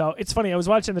 So it's funny. I was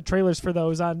watching the trailers for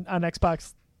those on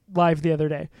Xbox Live the other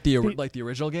day. The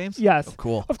original games? Yes. Oh,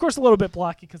 cool. Of course, a little bit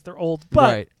blocky because they're old.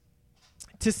 But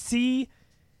to see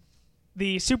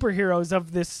the superheroes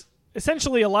of this,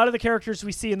 essentially a lot of the characters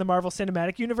we see in the Marvel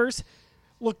Cinematic Universe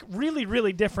look really,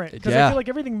 really different. Because I feel like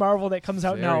everything Marvel that comes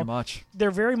out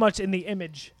they're very much in the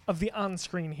image of the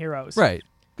on-screen heroes. Right.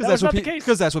 Because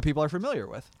that's what people are familiar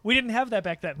with. We didn't have that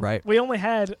back then. Right. We only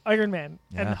had Iron Man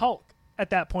and Hulk at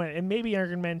that point, and maybe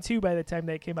Iron Man 2 by the time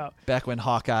they came out. Back when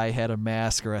Hawkeye had a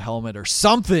mask or a helmet or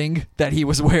something that he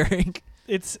was wearing.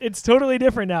 It's totally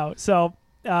different now. So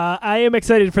I am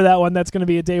excited for that one. That's going to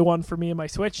be a day one for me and my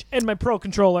Switch and my Pro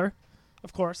Controller,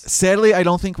 of course. Sadly, I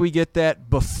don't think we get that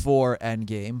before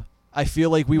Endgame. I feel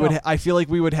like we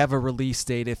would have a release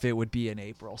date if it would be in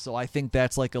April. So I think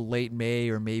that's like a late May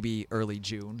or maybe early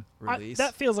June release.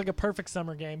 That feels like a perfect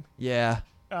summer game. Yeah.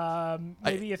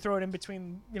 Maybe you throw it in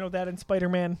between, that and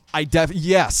Spider-Man. I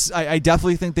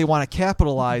definitely think they want to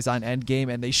capitalize on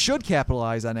Endgame, and they should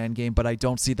capitalize on Endgame, but I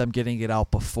don't see them getting it out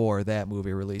before that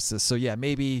movie releases. So yeah,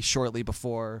 maybe shortly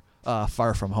before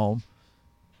Far From Home.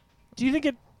 Do you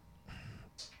think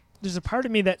there's a part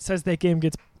of me that says that game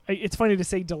gets, it's funny to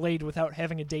say delayed without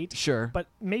having a date. Sure. But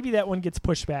maybe that one gets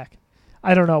pushed back.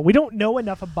 I don't know. We don't know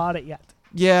enough about it yet.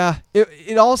 Yeah.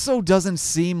 It also doesn't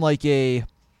seem like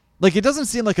Like, it doesn't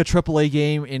seem like a AAA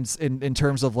game in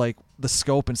terms of like the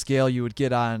scope and scale you would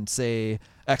get on, say,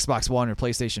 Xbox One or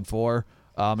PlayStation 4.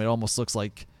 It almost looks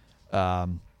like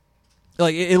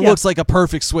it looks like a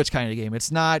perfect Switch kind of game.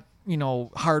 It's not,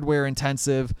 hardware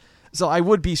intensive. So I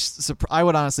would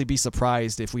honestly be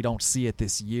surprised if we don't see it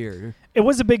this year. It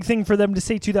was a big thing for them to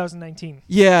say 2019.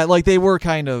 Yeah, like they were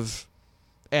kind of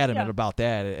adamant about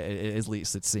that, at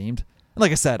least it seemed. And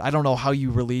like I said, I don't know how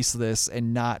you release this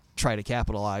and not try to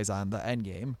capitalize on the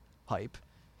endgame hype.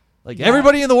 Like,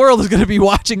 everybody in the world is going to be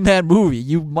watching that movie.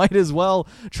 You might as well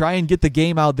try and get the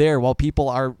game out there while people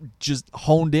are just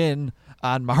honed in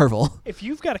on Marvel. If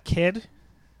you've got a kid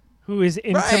who is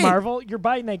into Marvel, you're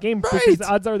buying that game because the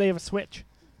odds are they have a Switch.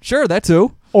 Sure, that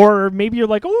too. Or maybe you're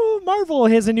like, oh, Marvel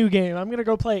has a new game. I'm going to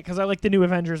go play it because I like the new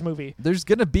Avengers movie. There's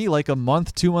going to be like a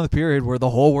 2-month period where the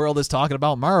whole world is talking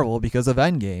about Marvel because of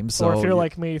Endgame. So or if you're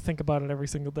like me, think about it every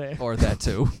single day. Or that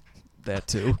too. That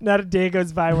too. Not a day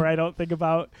goes by where I don't think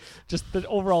about just the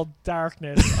overall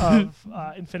darkness of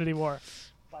Infinity War.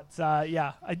 But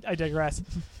I digress.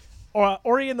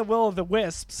 Ori and the Will of the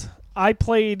Wisps.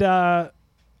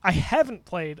 I haven't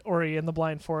played Ori and the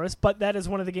Blind Forest, but that is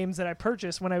one of the games that I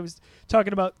purchased when I was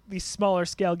talking about these smaller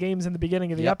scale games in the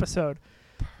beginning of the episode.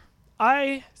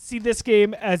 I see this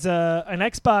game as an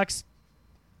Xbox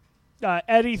at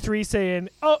E3 saying,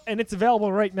 oh, and it's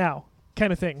available right now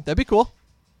kind of thing. That'd be cool.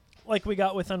 Like we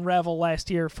got with Unravel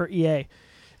last year for EA.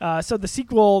 So the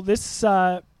sequel, this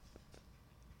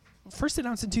first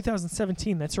announced in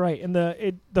 2017. That's right, and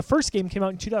the first game came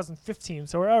out in 2015.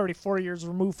 So we're already 4 years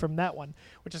removed from that one,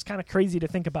 which is kind of crazy to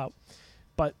think about.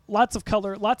 But lots of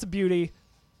color, lots of beauty,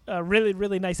 really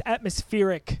really nice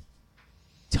atmospheric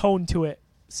tone to it,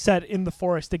 set in the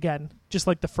forest again, just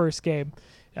like the first game,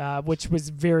 which was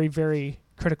very very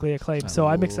critically acclaimed. So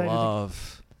I'm excited.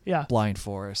 Love Blind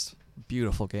Forest.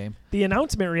 Beautiful game. The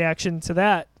announcement reaction to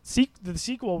that, the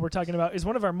sequel we're talking about, is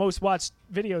one of our most watched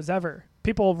videos ever.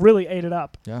 People really ate it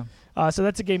up. Yeah. So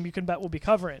that's a game you can bet we'll be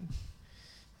covering.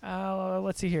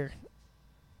 Let's see here.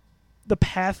 The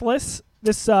Pathless.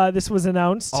 This was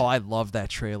announced. Oh, I love that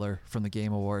trailer from the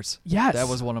Game Awards. Yes.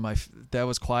 That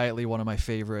was quietly one of my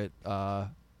favorite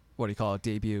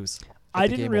debuts. I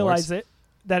didn't realize that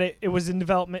it was in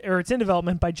development, or it's in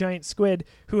development by Giant Squid,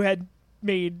 who had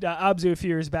made Abzu a few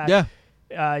years back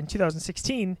in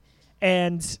 2016,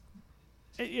 and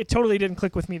it totally didn't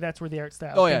click with me. That's where the art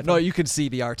style came from. You can see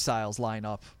the art styles line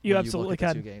up. You absolutely can.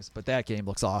 The two games, but that game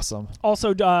looks awesome.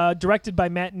 Also directed by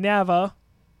Matt Nava,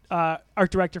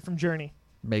 art director from Journey.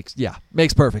 Makes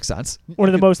perfect sense. One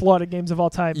of the most lauded games of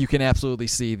all time. You can absolutely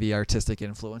see the artistic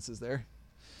influences there.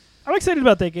 I'm excited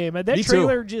about that game. That Me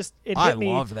trailer too. just hit I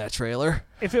me. I loved that trailer.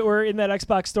 If it were in that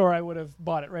Xbox store, I would have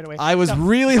bought it right away. I was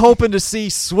really hoping to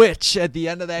see Switch at the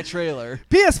end of that trailer.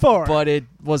 PS4. But it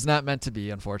was not meant to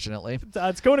be, unfortunately.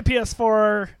 It's going to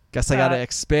PS4. Guess I got to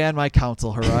expand my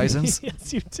console horizons.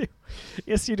 Yes, you do.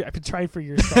 Yes, you do. I've been trying for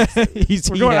years.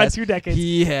 We're going on 2 decades.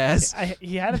 He has.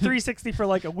 He had a 360 for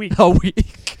like a week. A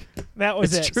week. That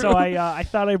was it. True. So I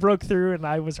thought I broke through, and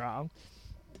I was wrong.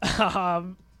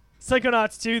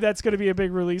 Psychonauts 2, that's going to be a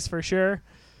big release for sure.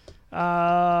 We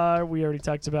already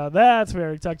talked about that.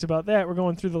 We're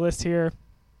going through the list here.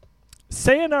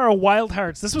 Sayonara Wild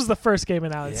Hearts. This was the first game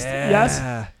announced. Yeah.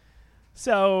 Yes?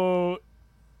 So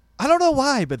I don't know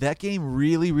why, but that game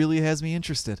really, really has me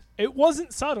interested. It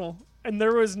wasn't subtle, and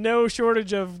there was no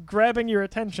shortage of grabbing your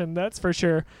attention, that's for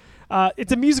sure.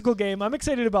 It's a musical game. I'm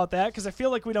excited about that because I feel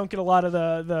like we don't get a lot of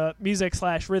the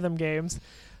music/rhythm games.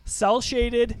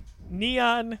 Cell-shaded,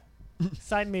 neon,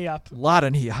 sign me up. A lot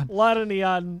of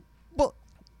neon. Well,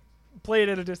 play it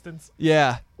at a distance.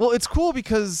 Yeah. Well, it's cool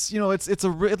because, it's a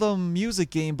rhythm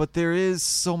music game, but there is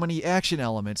so many action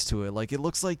elements to it. Like, it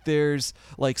looks like there's,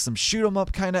 like, some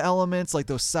shoot-'em-up kind of elements, like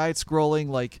those side-scrolling,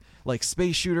 like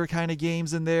space shooter kind of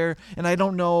games in there. And I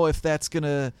don't know if that's going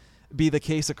to be the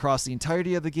case across the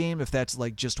entirety of the game, if that's,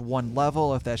 like, just one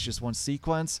level, if that's just one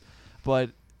sequence. But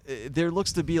there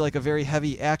looks to be like a very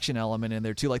heavy action element in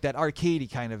there too, like that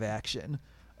arcadey kind of action.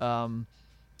 And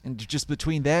just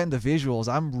between that and the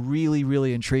visuals, I'm really,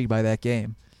 really intrigued by that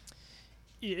game.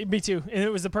 Yeah, me too. And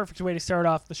it was the perfect way to start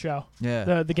off the show.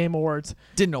 Yeah. The Game Awards.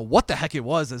 Didn't know what the heck it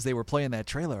was as they were playing that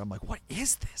trailer. I'm like, what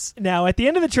is this? Now, at the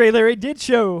end of the trailer, it did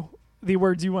show the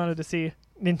words you wanted to see,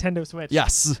 Nintendo Switch.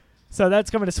 Yes. So that's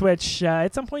coming to Switch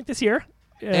at some point this year.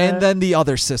 And then the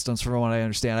other systems, from what I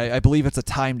understand. I believe it's a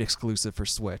timed exclusive for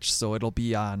Switch, so it'll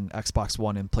be on Xbox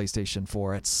One and PlayStation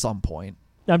 4 at some point.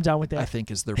 I'm down with that. I think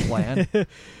is their plan.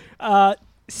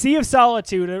 Sea of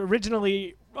Solitude,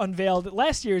 originally unveiled at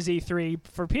last year's E3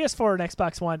 for PS4 and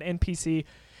Xbox One and PC.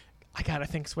 I gotta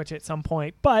think Switch at some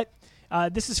point. But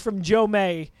This is from Joe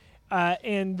May,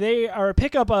 and they are a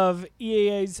pickup of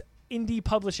EA's indie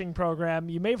publishing program.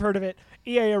 You may have heard of it,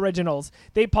 EA Originals.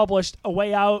 They published A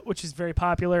Way Out, which is very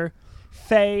popular,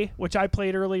 Faye, which I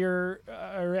played earlier,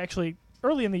 or actually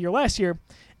early in the year last year,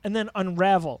 and then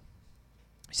Unravel.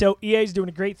 So EA is doing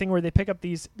a great thing where they pick up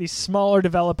these smaller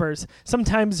developers,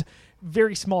 sometimes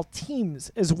very small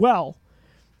teams as well,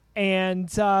 and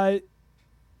they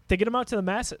get them out to the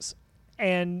masses.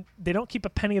 And they don't keep a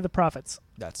penny of the profits.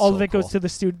 That's all so of it cool. goes to the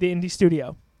indie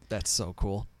studio. That's so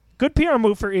cool. Good PR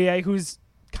move for EA, who's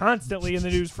constantly in the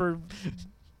news for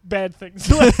bad things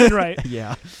left and right.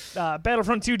 Yeah.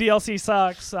 Battlefront 2 DLC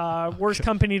sucks. Worst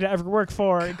company to ever work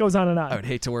for. It goes on and on. I would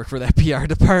hate to work for that PR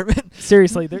department.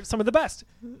 Seriously, they're some of the best.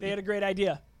 They had a great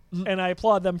idea, and I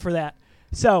applaud them for that.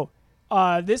 So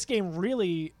this game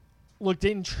really looked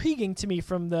intriguing to me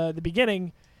from the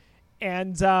beginning,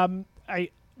 and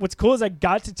what's cool is I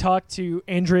got to talk to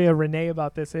Andrea Renee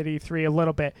about this at E3 a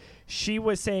little bit. She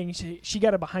was saying she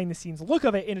got a behind-the-scenes look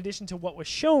of it in addition to what was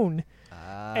shown,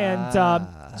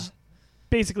 and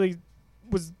basically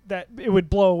was that it would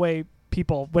blow away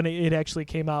people when it actually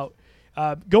came out.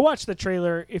 Go watch the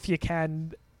trailer if you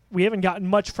can. We haven't gotten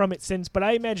much from it since, but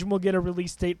I imagine we'll get a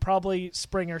release date probably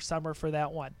spring or summer for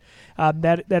that one.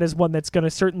 That is one that's going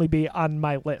to certainly be on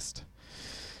my list.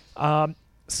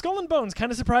 Skull and Bones,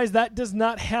 kind of surprised that does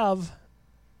not have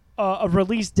a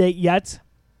release date yet.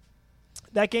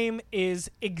 That game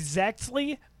is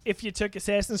exactly if you took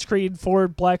Assassin's Creed 4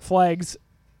 Black Flag's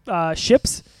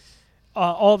ships,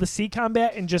 all the sea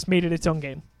combat, and just made it its own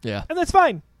game. Yeah. And that's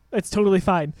fine. It's totally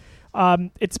fine.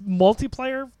 It's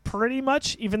multiplayer pretty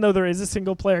much, even though there is a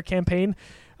single-player campaign.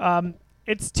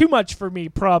 It's too much for me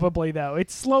probably, though.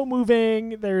 It's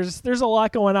slow-moving. There's a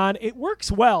lot going on. It works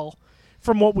well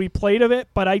from what we played of it,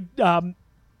 but it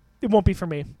won't be for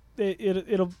me.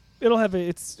 It'll have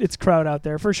its crowd out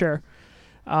there for sure.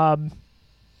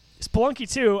 Spelunky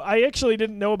 2, I actually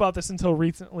didn't know about this until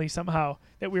recently somehow,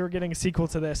 that we were getting a sequel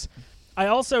to this. I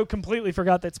also completely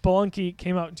forgot that Spelunky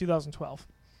came out in 2012.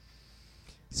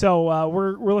 So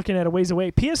we're looking at a ways away.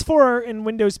 PS4 and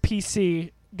Windows PC,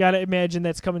 gotta imagine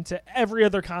that's coming to every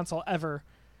other console ever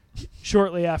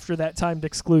shortly after that timed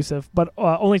exclusive, but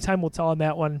only time will tell on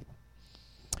that one.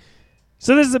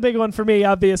 So this is a big one for me,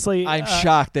 obviously. I'm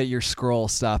shocked that your scroll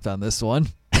stopped on this one.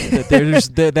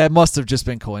 That must have just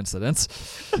been coincidence.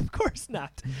 Of course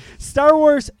not. Star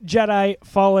Wars Jedi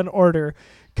Fallen Order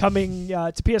coming to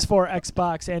PS4,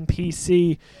 Xbox, and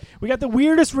PC. We got the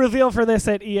weirdest reveal for this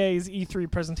at EA's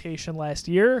E3 presentation last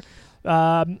year.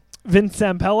 Vince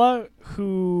Zampella,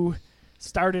 who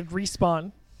started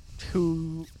Respawn,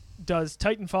 who does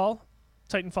Titanfall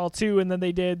 2, and then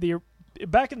they did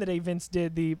back in the day, Vince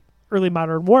did the early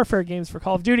Modern Warfare games for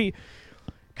Call of Duty,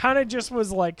 kind of just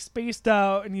was like spaced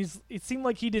out, and it seemed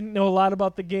like he didn't know a lot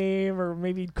about the game, or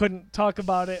maybe couldn't talk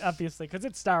about it, obviously, because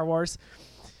it's Star Wars.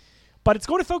 But it's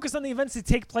going to focus on the events that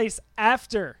take place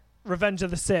after Revenge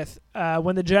of the Sith,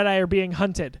 when the Jedi are being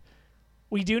hunted.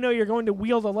 We do know you're going to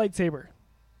wield a lightsaber.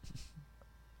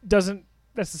 Doesn't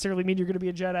necessarily mean you're going to be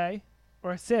a Jedi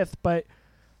or a Sith, but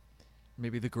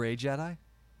Maybe the Gray Jedi?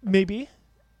 maybe.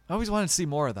 I always wanted to see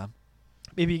more of them.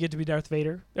 Maybe you get to be Darth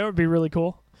Vader. That would be really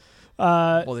cool.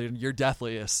 Well, you're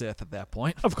definitely a Sith at that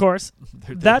point. Of course.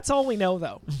 That's all we know,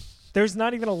 though. There's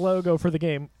not even a logo for the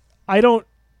game. I don't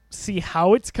see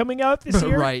how it's coming out this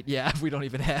year. Right, yeah, we don't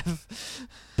even have.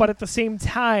 But at the same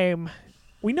time,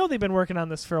 we know they've been working on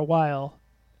this for a while.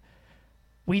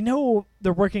 We know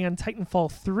they're working on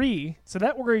Titanfall 3, so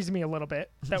that worries me a little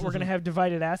bit, that we're going to have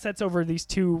divided assets over these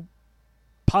two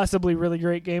possibly really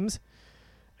great games.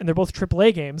 And they're both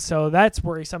AAA games, so that's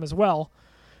worrisome as well.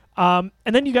 And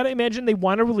then you got to imagine they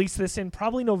want to release this in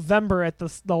probably November at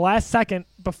the last second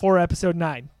before Episode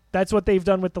 9. That's what they've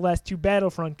done with the last two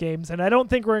Battlefront games, and I don't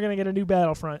think we're going to get a new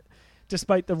Battlefront,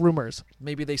 despite the rumors.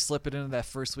 Maybe they slip it into that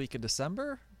first week of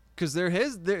December? Because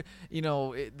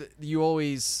you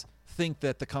always think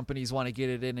that the companies want to get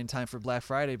it in time for Black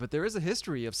Friday, but there is a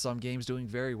history of some games doing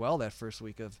very well that first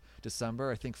week of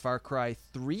December. I think Far Cry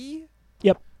 3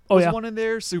 Yep. was one in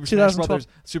there. Super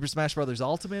Smash Brothers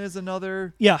Ultimate is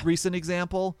another recent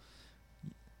example.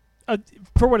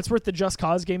 For what it's worth, the Just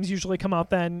Cause games usually come out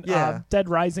then. Yeah. Dead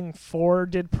Rising 4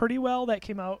 did pretty well. That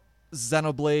came out.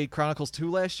 Xenoblade Chronicles 2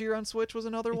 last year on Switch was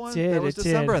another one. That was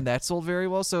December, and that sold very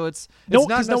well. So it's no, not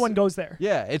because no one goes there.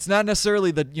 Yeah, it's not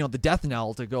necessarily the death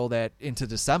knell to go that into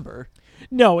December.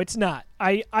 No, it's not.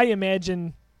 I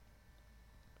imagine.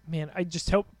 Man, I just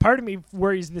hope. Part of me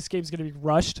worries this game's going to be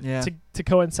rushed to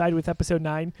coincide with Episode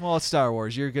 9. Well, it's Star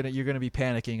Wars. You're gonna be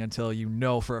panicking until you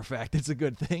know for a fact it's a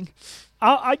good thing.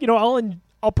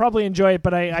 I'll probably enjoy it,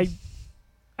 but I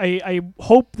I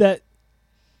hope that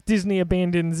Disney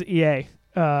abandons EA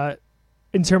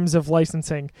in terms of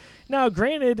licensing. Now,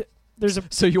 granted, there's a...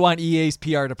 So you want EA's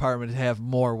PR department to have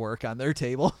more work on their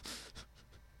table?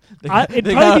 They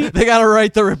it'd got to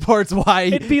write the reports why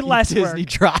it'd be less Disney work.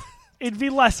 tried. It'd be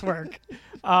less work.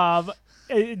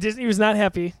 Disney was not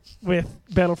happy with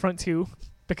Battlefront 2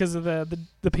 because of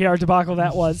the PR debacle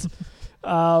that was.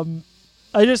 I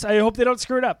hope they don't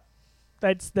screw it up.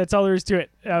 That's all there is to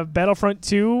it. Battlefront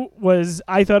 2 was,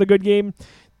 I thought, a good game.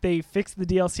 They fixed the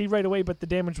DLC right away, but the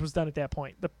damage was done at that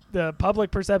point. The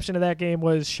public perception of that game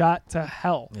was shot to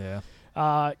hell.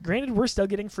 Yeah. Granted, we're still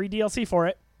getting free DLC for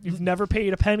it. You've never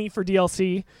paid a penny for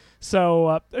DLC.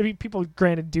 So, people,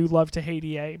 granted, do love to hate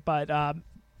EA, but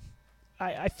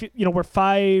I feel, we're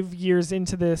 5 years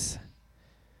into this.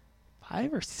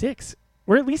 5 or 6.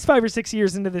 We're at least 5 or 6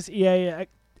 years into this EA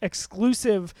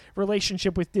exclusive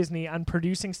relationship with Disney on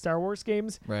producing Star Wars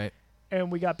games. Right.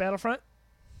 And we got Battlefront,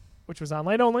 which was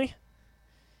online only.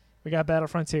 We got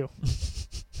Battlefront 2.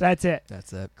 That's it.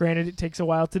 That's it. Granted, it takes a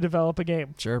while to develop a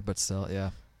game. Sure, but still, yeah.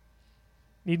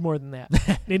 Need more than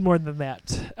that. Need more than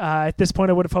that. At this point,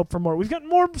 I would have hoped for more. We've got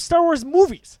more Star Wars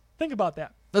movies. Think about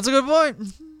that. That's a good point.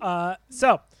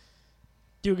 So,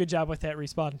 do a good job with that,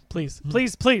 Respawn. Please.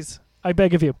 Please, please. I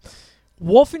beg of you.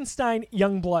 Wolfenstein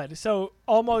Youngblood. So,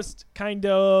 almost kind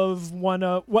of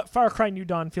what Far Cry New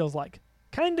Dawn feels like.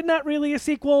 Kind of not really a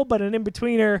sequel, but an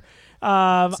in-betweener.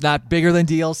 It's not bigger than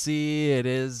DLC. It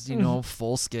is,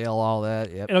 full scale, all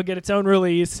that. Yep. It'll get its own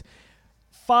release.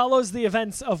 Follows the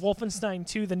events of Wolfenstein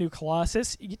 2, The New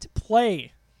Colossus. You get to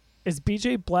play as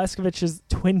BJ Blazkowicz's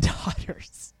twin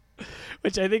daughters,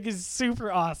 which I think is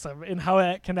super awesome in how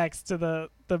that connects to the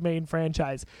main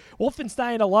franchise.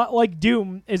 Wolfenstein, a lot like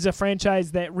Doom, is a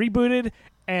franchise that rebooted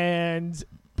and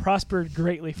prospered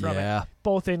greatly from it,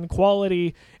 both in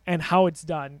quality and how it's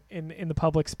done in the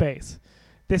public space.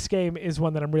 This game is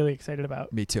one that I'm really excited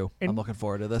about. Me too. I'm looking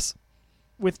forward to this.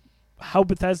 With how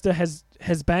Bethesda has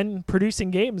been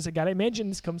producing games, I gotta imagine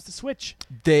this comes to Switch.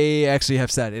 They actually have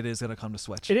said it is going to come to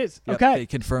Switch. It is? Yep, okay. They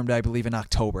confirmed, I believe, in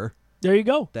October. There you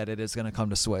go. That it is going to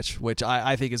come to Switch, which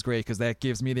I think is great because that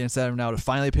gives me the incentive now to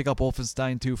finally pick up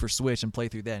Wolfenstein 2 for Switch and play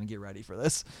through that and get ready for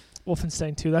this.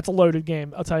 Wolfenstein 2, that's a loaded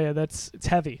game. I'll tell you, it's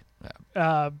heavy.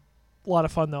 Yeah. A lot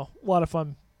of fun, though. A lot of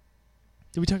fun.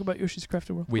 Did we talk about Yoshi's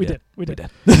Crafted World? We did. We did.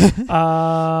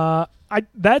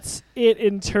 That's it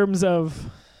in terms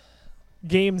of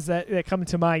games that come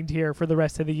to mind here for the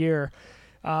rest of the year.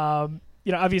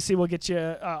 Obviously we'll get you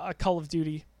a Call of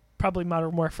Duty, probably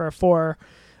Modern Warfare 4.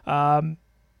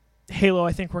 Halo,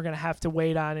 I think we're going to have to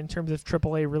wait on in terms of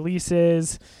AAA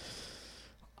releases.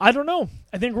 I don't know.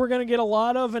 I think we're going to get a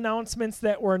lot of announcements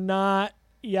that we're not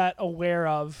yet aware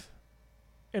of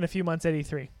in a few months at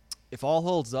E3. If all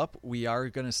holds up, we are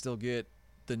going to still get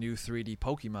the new 3D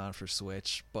Pokemon for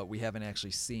Switch, but we haven't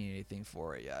actually seen anything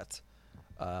for it yet.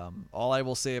 All I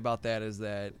will say about that is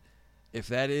that if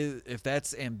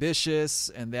that's ambitious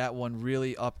and that one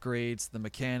really upgrades the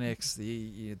mechanics,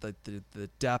 the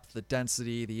depth, the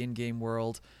density, the in-game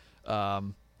world,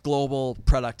 global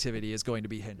productivity is going to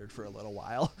be hindered for a little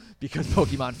while because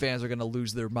Pokemon fans are going to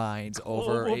lose their minds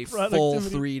over a full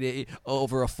 3D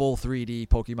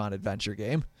Pokemon adventure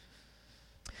game.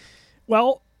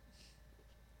 Well,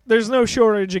 there's no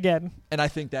shortage again. And I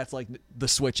think that's like the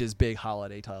Switch's big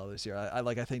holiday title this year.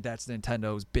 I think that's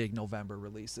Nintendo's big November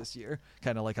release this year.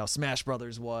 Kind of like how Smash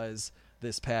Brothers was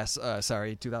this past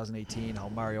 2018, how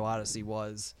Mario Odyssey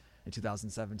was in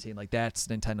 2017. Like that's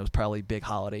Nintendo's probably big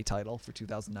holiday title for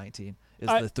 2019 is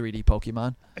the 3D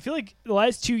Pokemon. I feel like the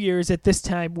last 2 years at this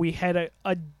time we had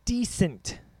a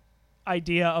decent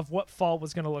idea of what fall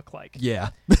was going to look like. Yeah.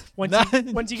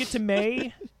 Once you get to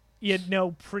May, you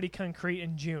know pretty concrete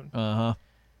in June. Uh-huh.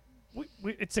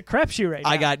 It's a crapshoot right now.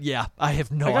 I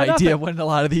have no idea when a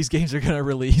lot of these games are going to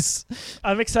release.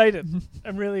 I'm excited.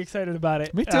 I'm really excited about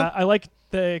it. Me too. I like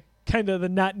the kind of the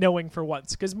not knowing for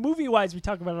once because movie-wise, we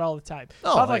talk about it all the time.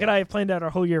 Oh, Pawlak and I have planned out our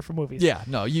whole year for movies. Yeah,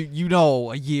 no, you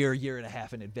know a year and a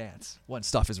half in advance when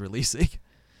stuff is releasing.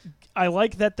 I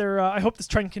like that I hope this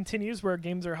trend continues where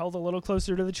games are held a little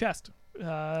closer to the chest.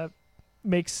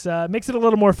 Makes it a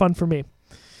little more fun for me.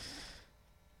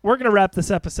 We're going to wrap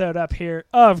this episode up here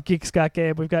of Geeks Got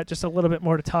Game. We've got just a little bit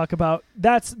more to talk about.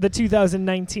 That's the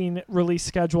 2019 release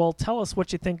schedule. Tell us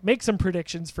what you think. Make some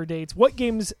predictions for dates. What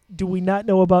games do we not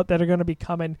know about that are going to be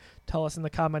coming? Tell us in the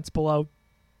comments below.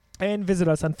 And visit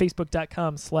us on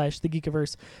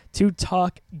Facebook.com/TheGeekiverse to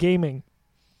talk gaming.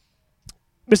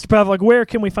 Mr. Pawlak, where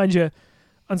can we find you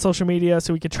on social media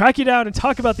so we can track you down and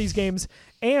talk about these games?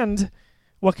 And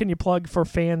what can you plug for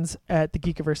fans at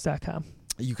TheGeekiverse.com?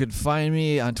 You can find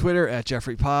me on Twitter at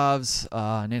Jeffrey Pavs,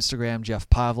 on Instagram Jeff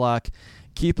Pawlak.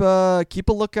 Keep a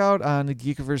lookout on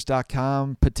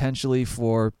geekiverse.com potentially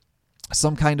for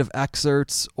some kind of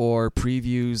excerpts or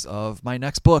previews of my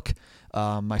next book,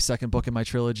 my second book in my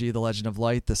trilogy, The Legend of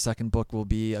Light. The second book will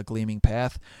be A Gleaming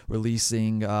Path,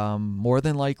 releasing more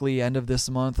than likely end of this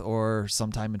month or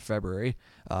sometime in February.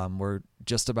 We're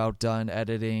just about done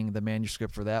editing the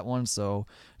manuscript for that one, so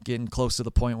getting close to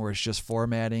the point where it's just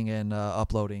formatting and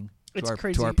uploading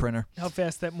to our printer. How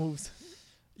fast that moves.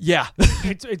 Yeah.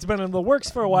 It's been in the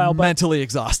works for a while. But mentally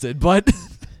exhausted, but...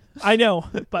 I know,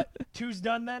 but 2's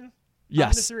done then?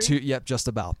 Yes, 2, yep, just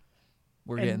about.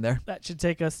 We're getting there. That should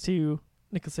take us to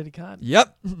Nickel City Con.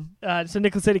 Yep. So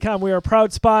Nickel City Con, we are a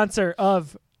proud sponsor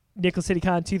of Nickel City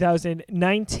Con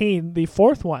 2019, the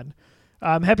fourth one.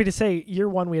 I'm happy to say year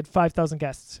 1 we had 5,000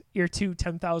 guests. Year 2,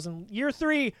 10,000. Year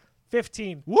 3,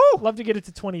 15. Woo! Love to get it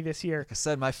to 20 this year. Like I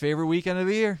said, my favorite weekend of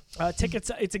the year.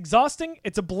 Tickets, it's exhausting.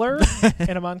 It's a blur,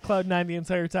 and I'm on cloud 9 the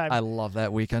entire time. I love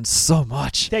that weekend so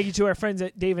much. Thank you to our friends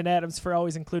at Dave and Adams for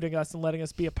always including us and letting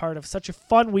us be a part of such a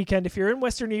fun weekend. If you're in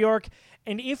Western New York,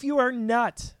 and if you are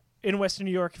not in Western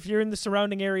New York, if you're in the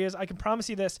surrounding areas, I can promise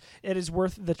you this, it is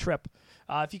worth the trip.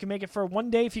 If you can make it for one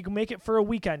day, if you can make it for a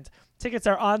weekend, tickets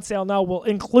are on sale now. We'll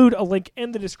include a link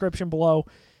in the description below.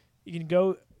 You can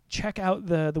go check out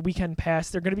the weekend pass.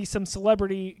 There are going to be some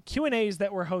celebrity Q&As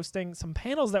that we're hosting, some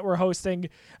panels that we're hosting,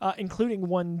 including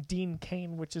one Dean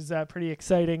Cain, which is pretty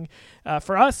exciting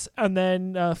for us, and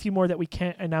then a few more that we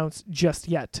can't announce just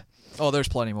yet. Oh, there's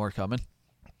plenty more coming.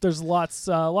 There's lots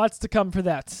to come for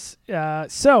that.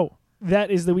 So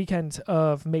that is the weekend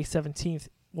of May 17th.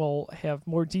 We'll have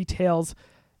more details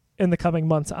in the coming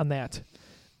months on that.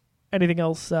 Anything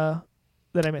else that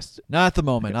I missed? Not at the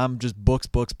moment. I'm just books.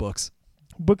 Books.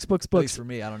 At least for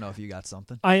me. I don't know if you got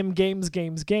something. I am games.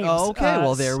 Oh, okay,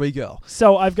 well, there we go.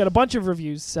 So I've got a bunch of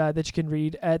reviews that you can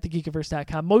read at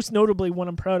thegeekiverse.com. Most notably, one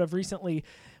I'm proud of recently,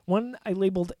 one I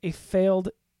labeled a failed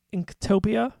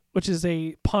Inktopia, which is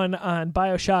a pun on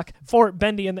BioShock for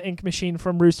Bendy and the Ink Machine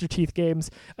from Rooster Teeth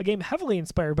Games, a game heavily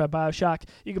inspired by BioShock.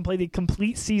 You can play the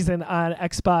complete season on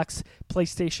Xbox,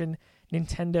 PlayStation,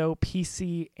 Nintendo,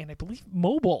 PC, and I believe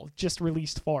mobile just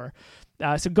released for.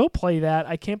 So go play that.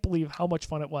 I can't believe how much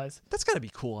fun it was. That's got to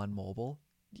be cool on mobile.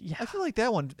 Yeah. I feel like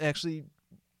that one actually,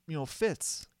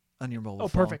 fits on your mobile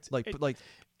phone. Perfect.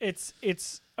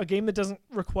 It's a game that doesn't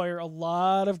require a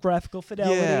lot of graphical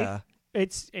fidelity. Yeah.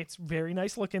 It's very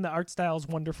nice looking. The art style is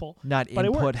wonderful. Not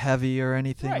input heavy or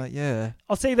anything. Right. Like, yeah.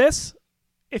 I'll say this.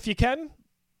 If you can,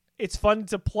 it's fun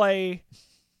to play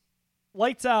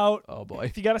lights out. Oh, boy.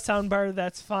 If you got a soundbar,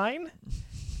 that's fine.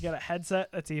 If you got a headset,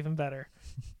 that's even better.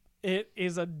 It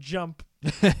is a jump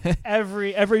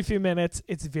every few minutes.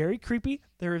 It's very creepy.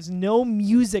 There is no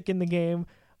music in the game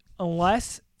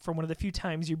unless for one of the few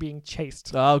times you're being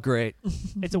chased. Oh, great.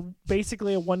 It's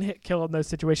basically a one-hit kill in those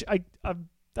situations. I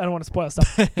don't want to spoil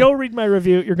stuff. Go read my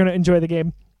review. You're going to enjoy the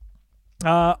game.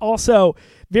 Also,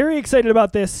 very excited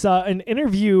about this, an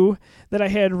interview that I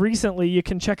had recently. You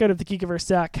can check out at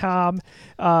thegeekiverse.com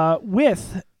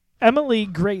with Emily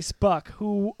Grace Buck,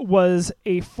 who was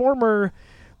a former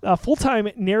full-time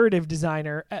narrative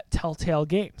designer at Telltale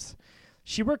Games.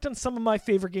 She worked on some of my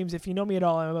favorite games. If you know me at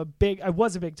all, I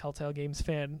was a big Telltale Games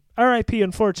fan. R.I.P.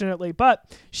 unfortunately, but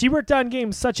she worked on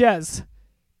games such as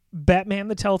Batman: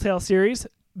 The Telltale Series,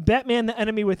 Batman: The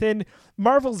Enemy Within,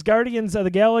 Marvel's Guardians of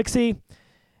the Galaxy,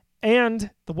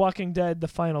 and The Walking Dead: The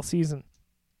Final Season.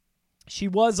 She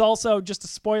was also, just a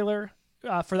spoiler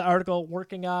for the article,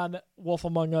 working on Wolf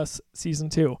Among Us Season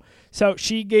 2. So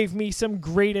she gave me some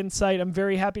great insight. I'm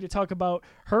very happy to talk about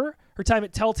her time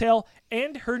at Telltale,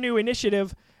 and her new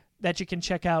initiative that you can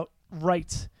check out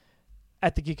right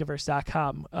at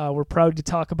thegeekiverse.com. We're proud to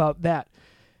talk about that.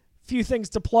 Few things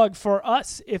to plug for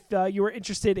us. If you are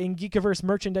interested in Geekiverse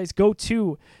merchandise, go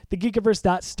to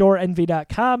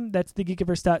thegeekiverse.storenvy.com. That's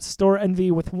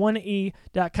thegeekiverse.storenvy with one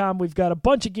E.com. We've got a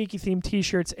bunch of geeky themed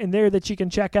t-shirts in there that you can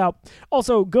check out.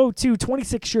 Also, go to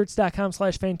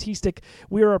 26shirts.com/Fantastic.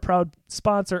 We are a proud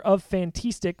sponsor of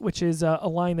Fantastic, which is a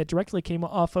line that directly came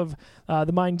off of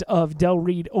the mind of Del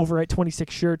Reed over at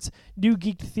 26 Shirts. New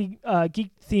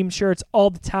geek-themed shirts all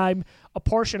the time. A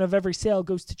portion of every sale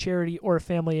goes to charity or a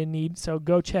family in need, so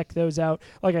go check those out.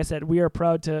 Like I said, we are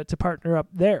proud to partner up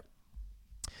there.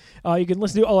 You can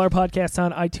listen to all our podcasts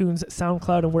on iTunes,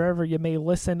 SoundCloud, and wherever you may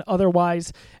listen.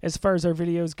 Otherwise, as far as our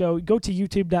videos go to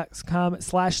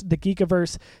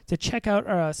youtube.com/thegeekiverse to check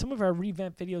out some of our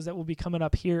revamped videos that will be coming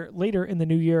up here later in the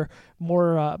new year.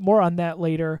 More on that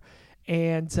later.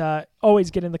 And always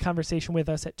get in the conversation with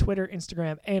us at Twitter,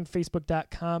 Instagram, and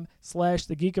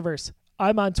Facebook.com/thegeekiverse.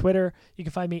 I'm on Twitter. You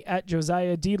can find me at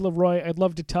Josiah D. Leroy. I'd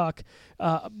love to talk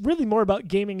really more about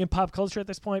gaming and pop culture at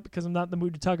this point because I'm not in the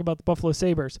mood to talk about the Buffalo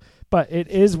Sabres. But it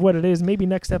is what it is. Maybe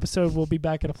next episode we'll be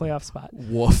back at a playoff spot.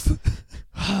 Woof.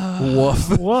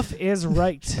 Woof. Woof is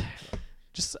right.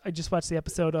 I just watched the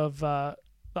episode of The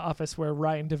Office where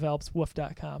Ryan develops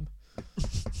woof.com.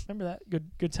 Remember that?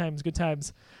 Good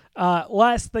times.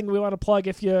 Last thing we want to plug,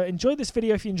 if you enjoyed this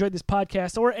video, if you enjoyed this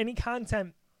podcast, or any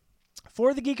content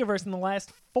for the Geekiverse in the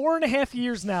last 4.5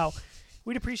 years now,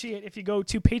 we'd appreciate if you go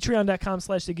to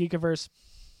patreon.com/thegeekiverse.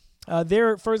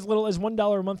 There, for as little as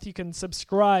 $1 a month, you can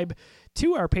subscribe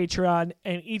to our Patreon,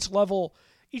 and each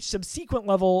subsequent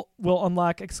level will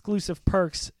unlock exclusive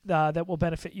perks that will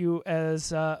benefit you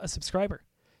as a subscriber.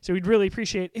 So we'd really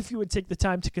appreciate if you would take the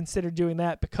time to consider doing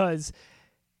that because,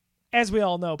 as we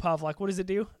all know, Pawlak, what does it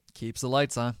do? Keeps the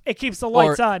lights on. It keeps the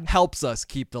lights on. Helps us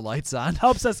keep the lights on.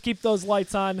 Helps us keep those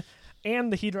lights on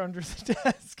and the heater under the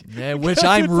desk. Yeah, which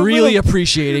I'm really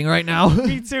appreciating right now.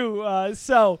 Me too. Again, it's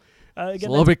a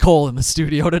little bit cold in the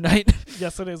studio tonight.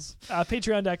 Yes, it is.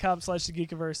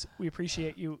 Patreon.com/thegeekiverse. We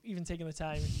appreciate you even taking the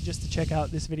time just to check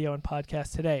out this video and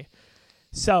podcast today.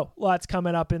 So, lots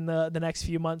coming up in the next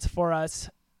few months for us.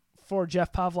 For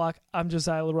Jeff Pawlak, I'm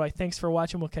Josiah Leroy. Thanks for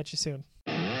watching. We'll catch you soon.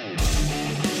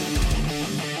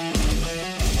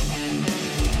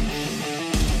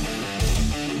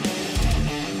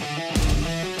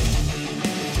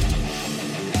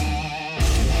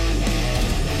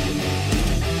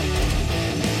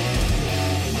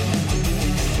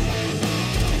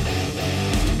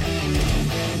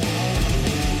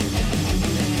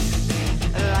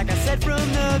 Like I said from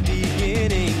the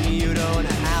beginning, you don't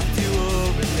have to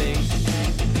overthink.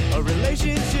 A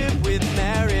relationship with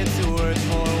merit's worth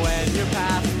more when you're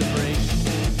past the brink.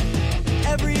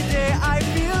 Every day I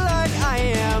feel like I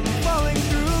am falling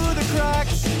through the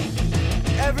cracks.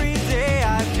 Every day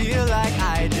I feel like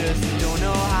I just don't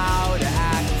know how to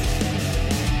act.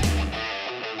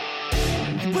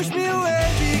 You push me away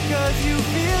because you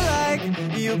feel like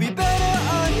you'll be better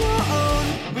on your own.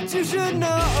 But you should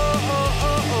know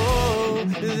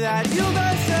that you'll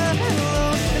dissect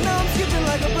alone. And now I'm skipping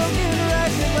like a broken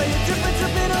record while you're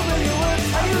tripping over your words.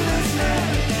 Are you listening?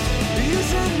 You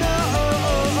should know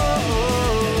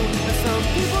that some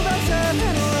people dissect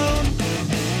alone.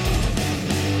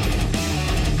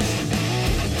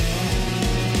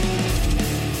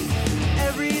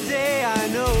 Every day I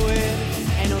know it,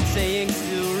 and no saying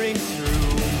still rings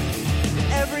true.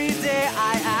 Every day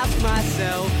I ask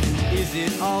myself, is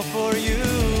it all for you?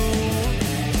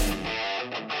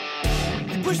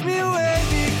 You push me away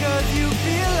because you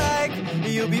feel like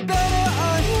you'll be better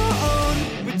on your own.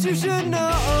 But you should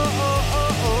know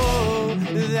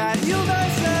that you'll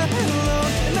dissect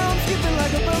alone. And now I'm skipping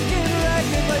like a broken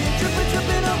record while you're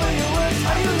tripping over your words.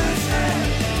 Are you listening?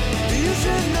 You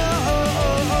should know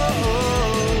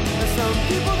that some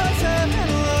people dissect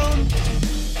alone.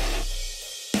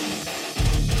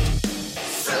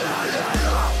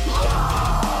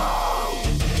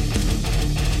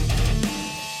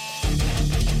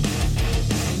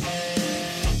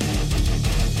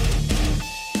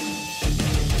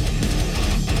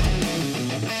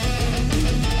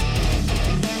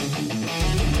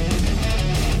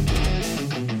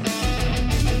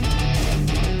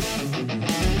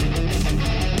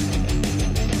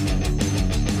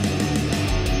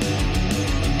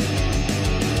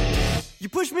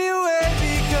 Push me away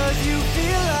because you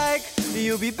feel like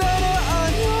you'll be better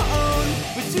on your own.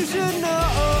 But you should know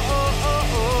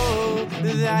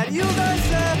that you'll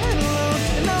dissect alone.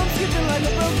 And now I'm skipping like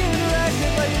a broken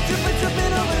record while you're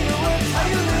tripping over your words. Are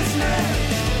you listening?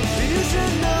 You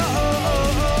should know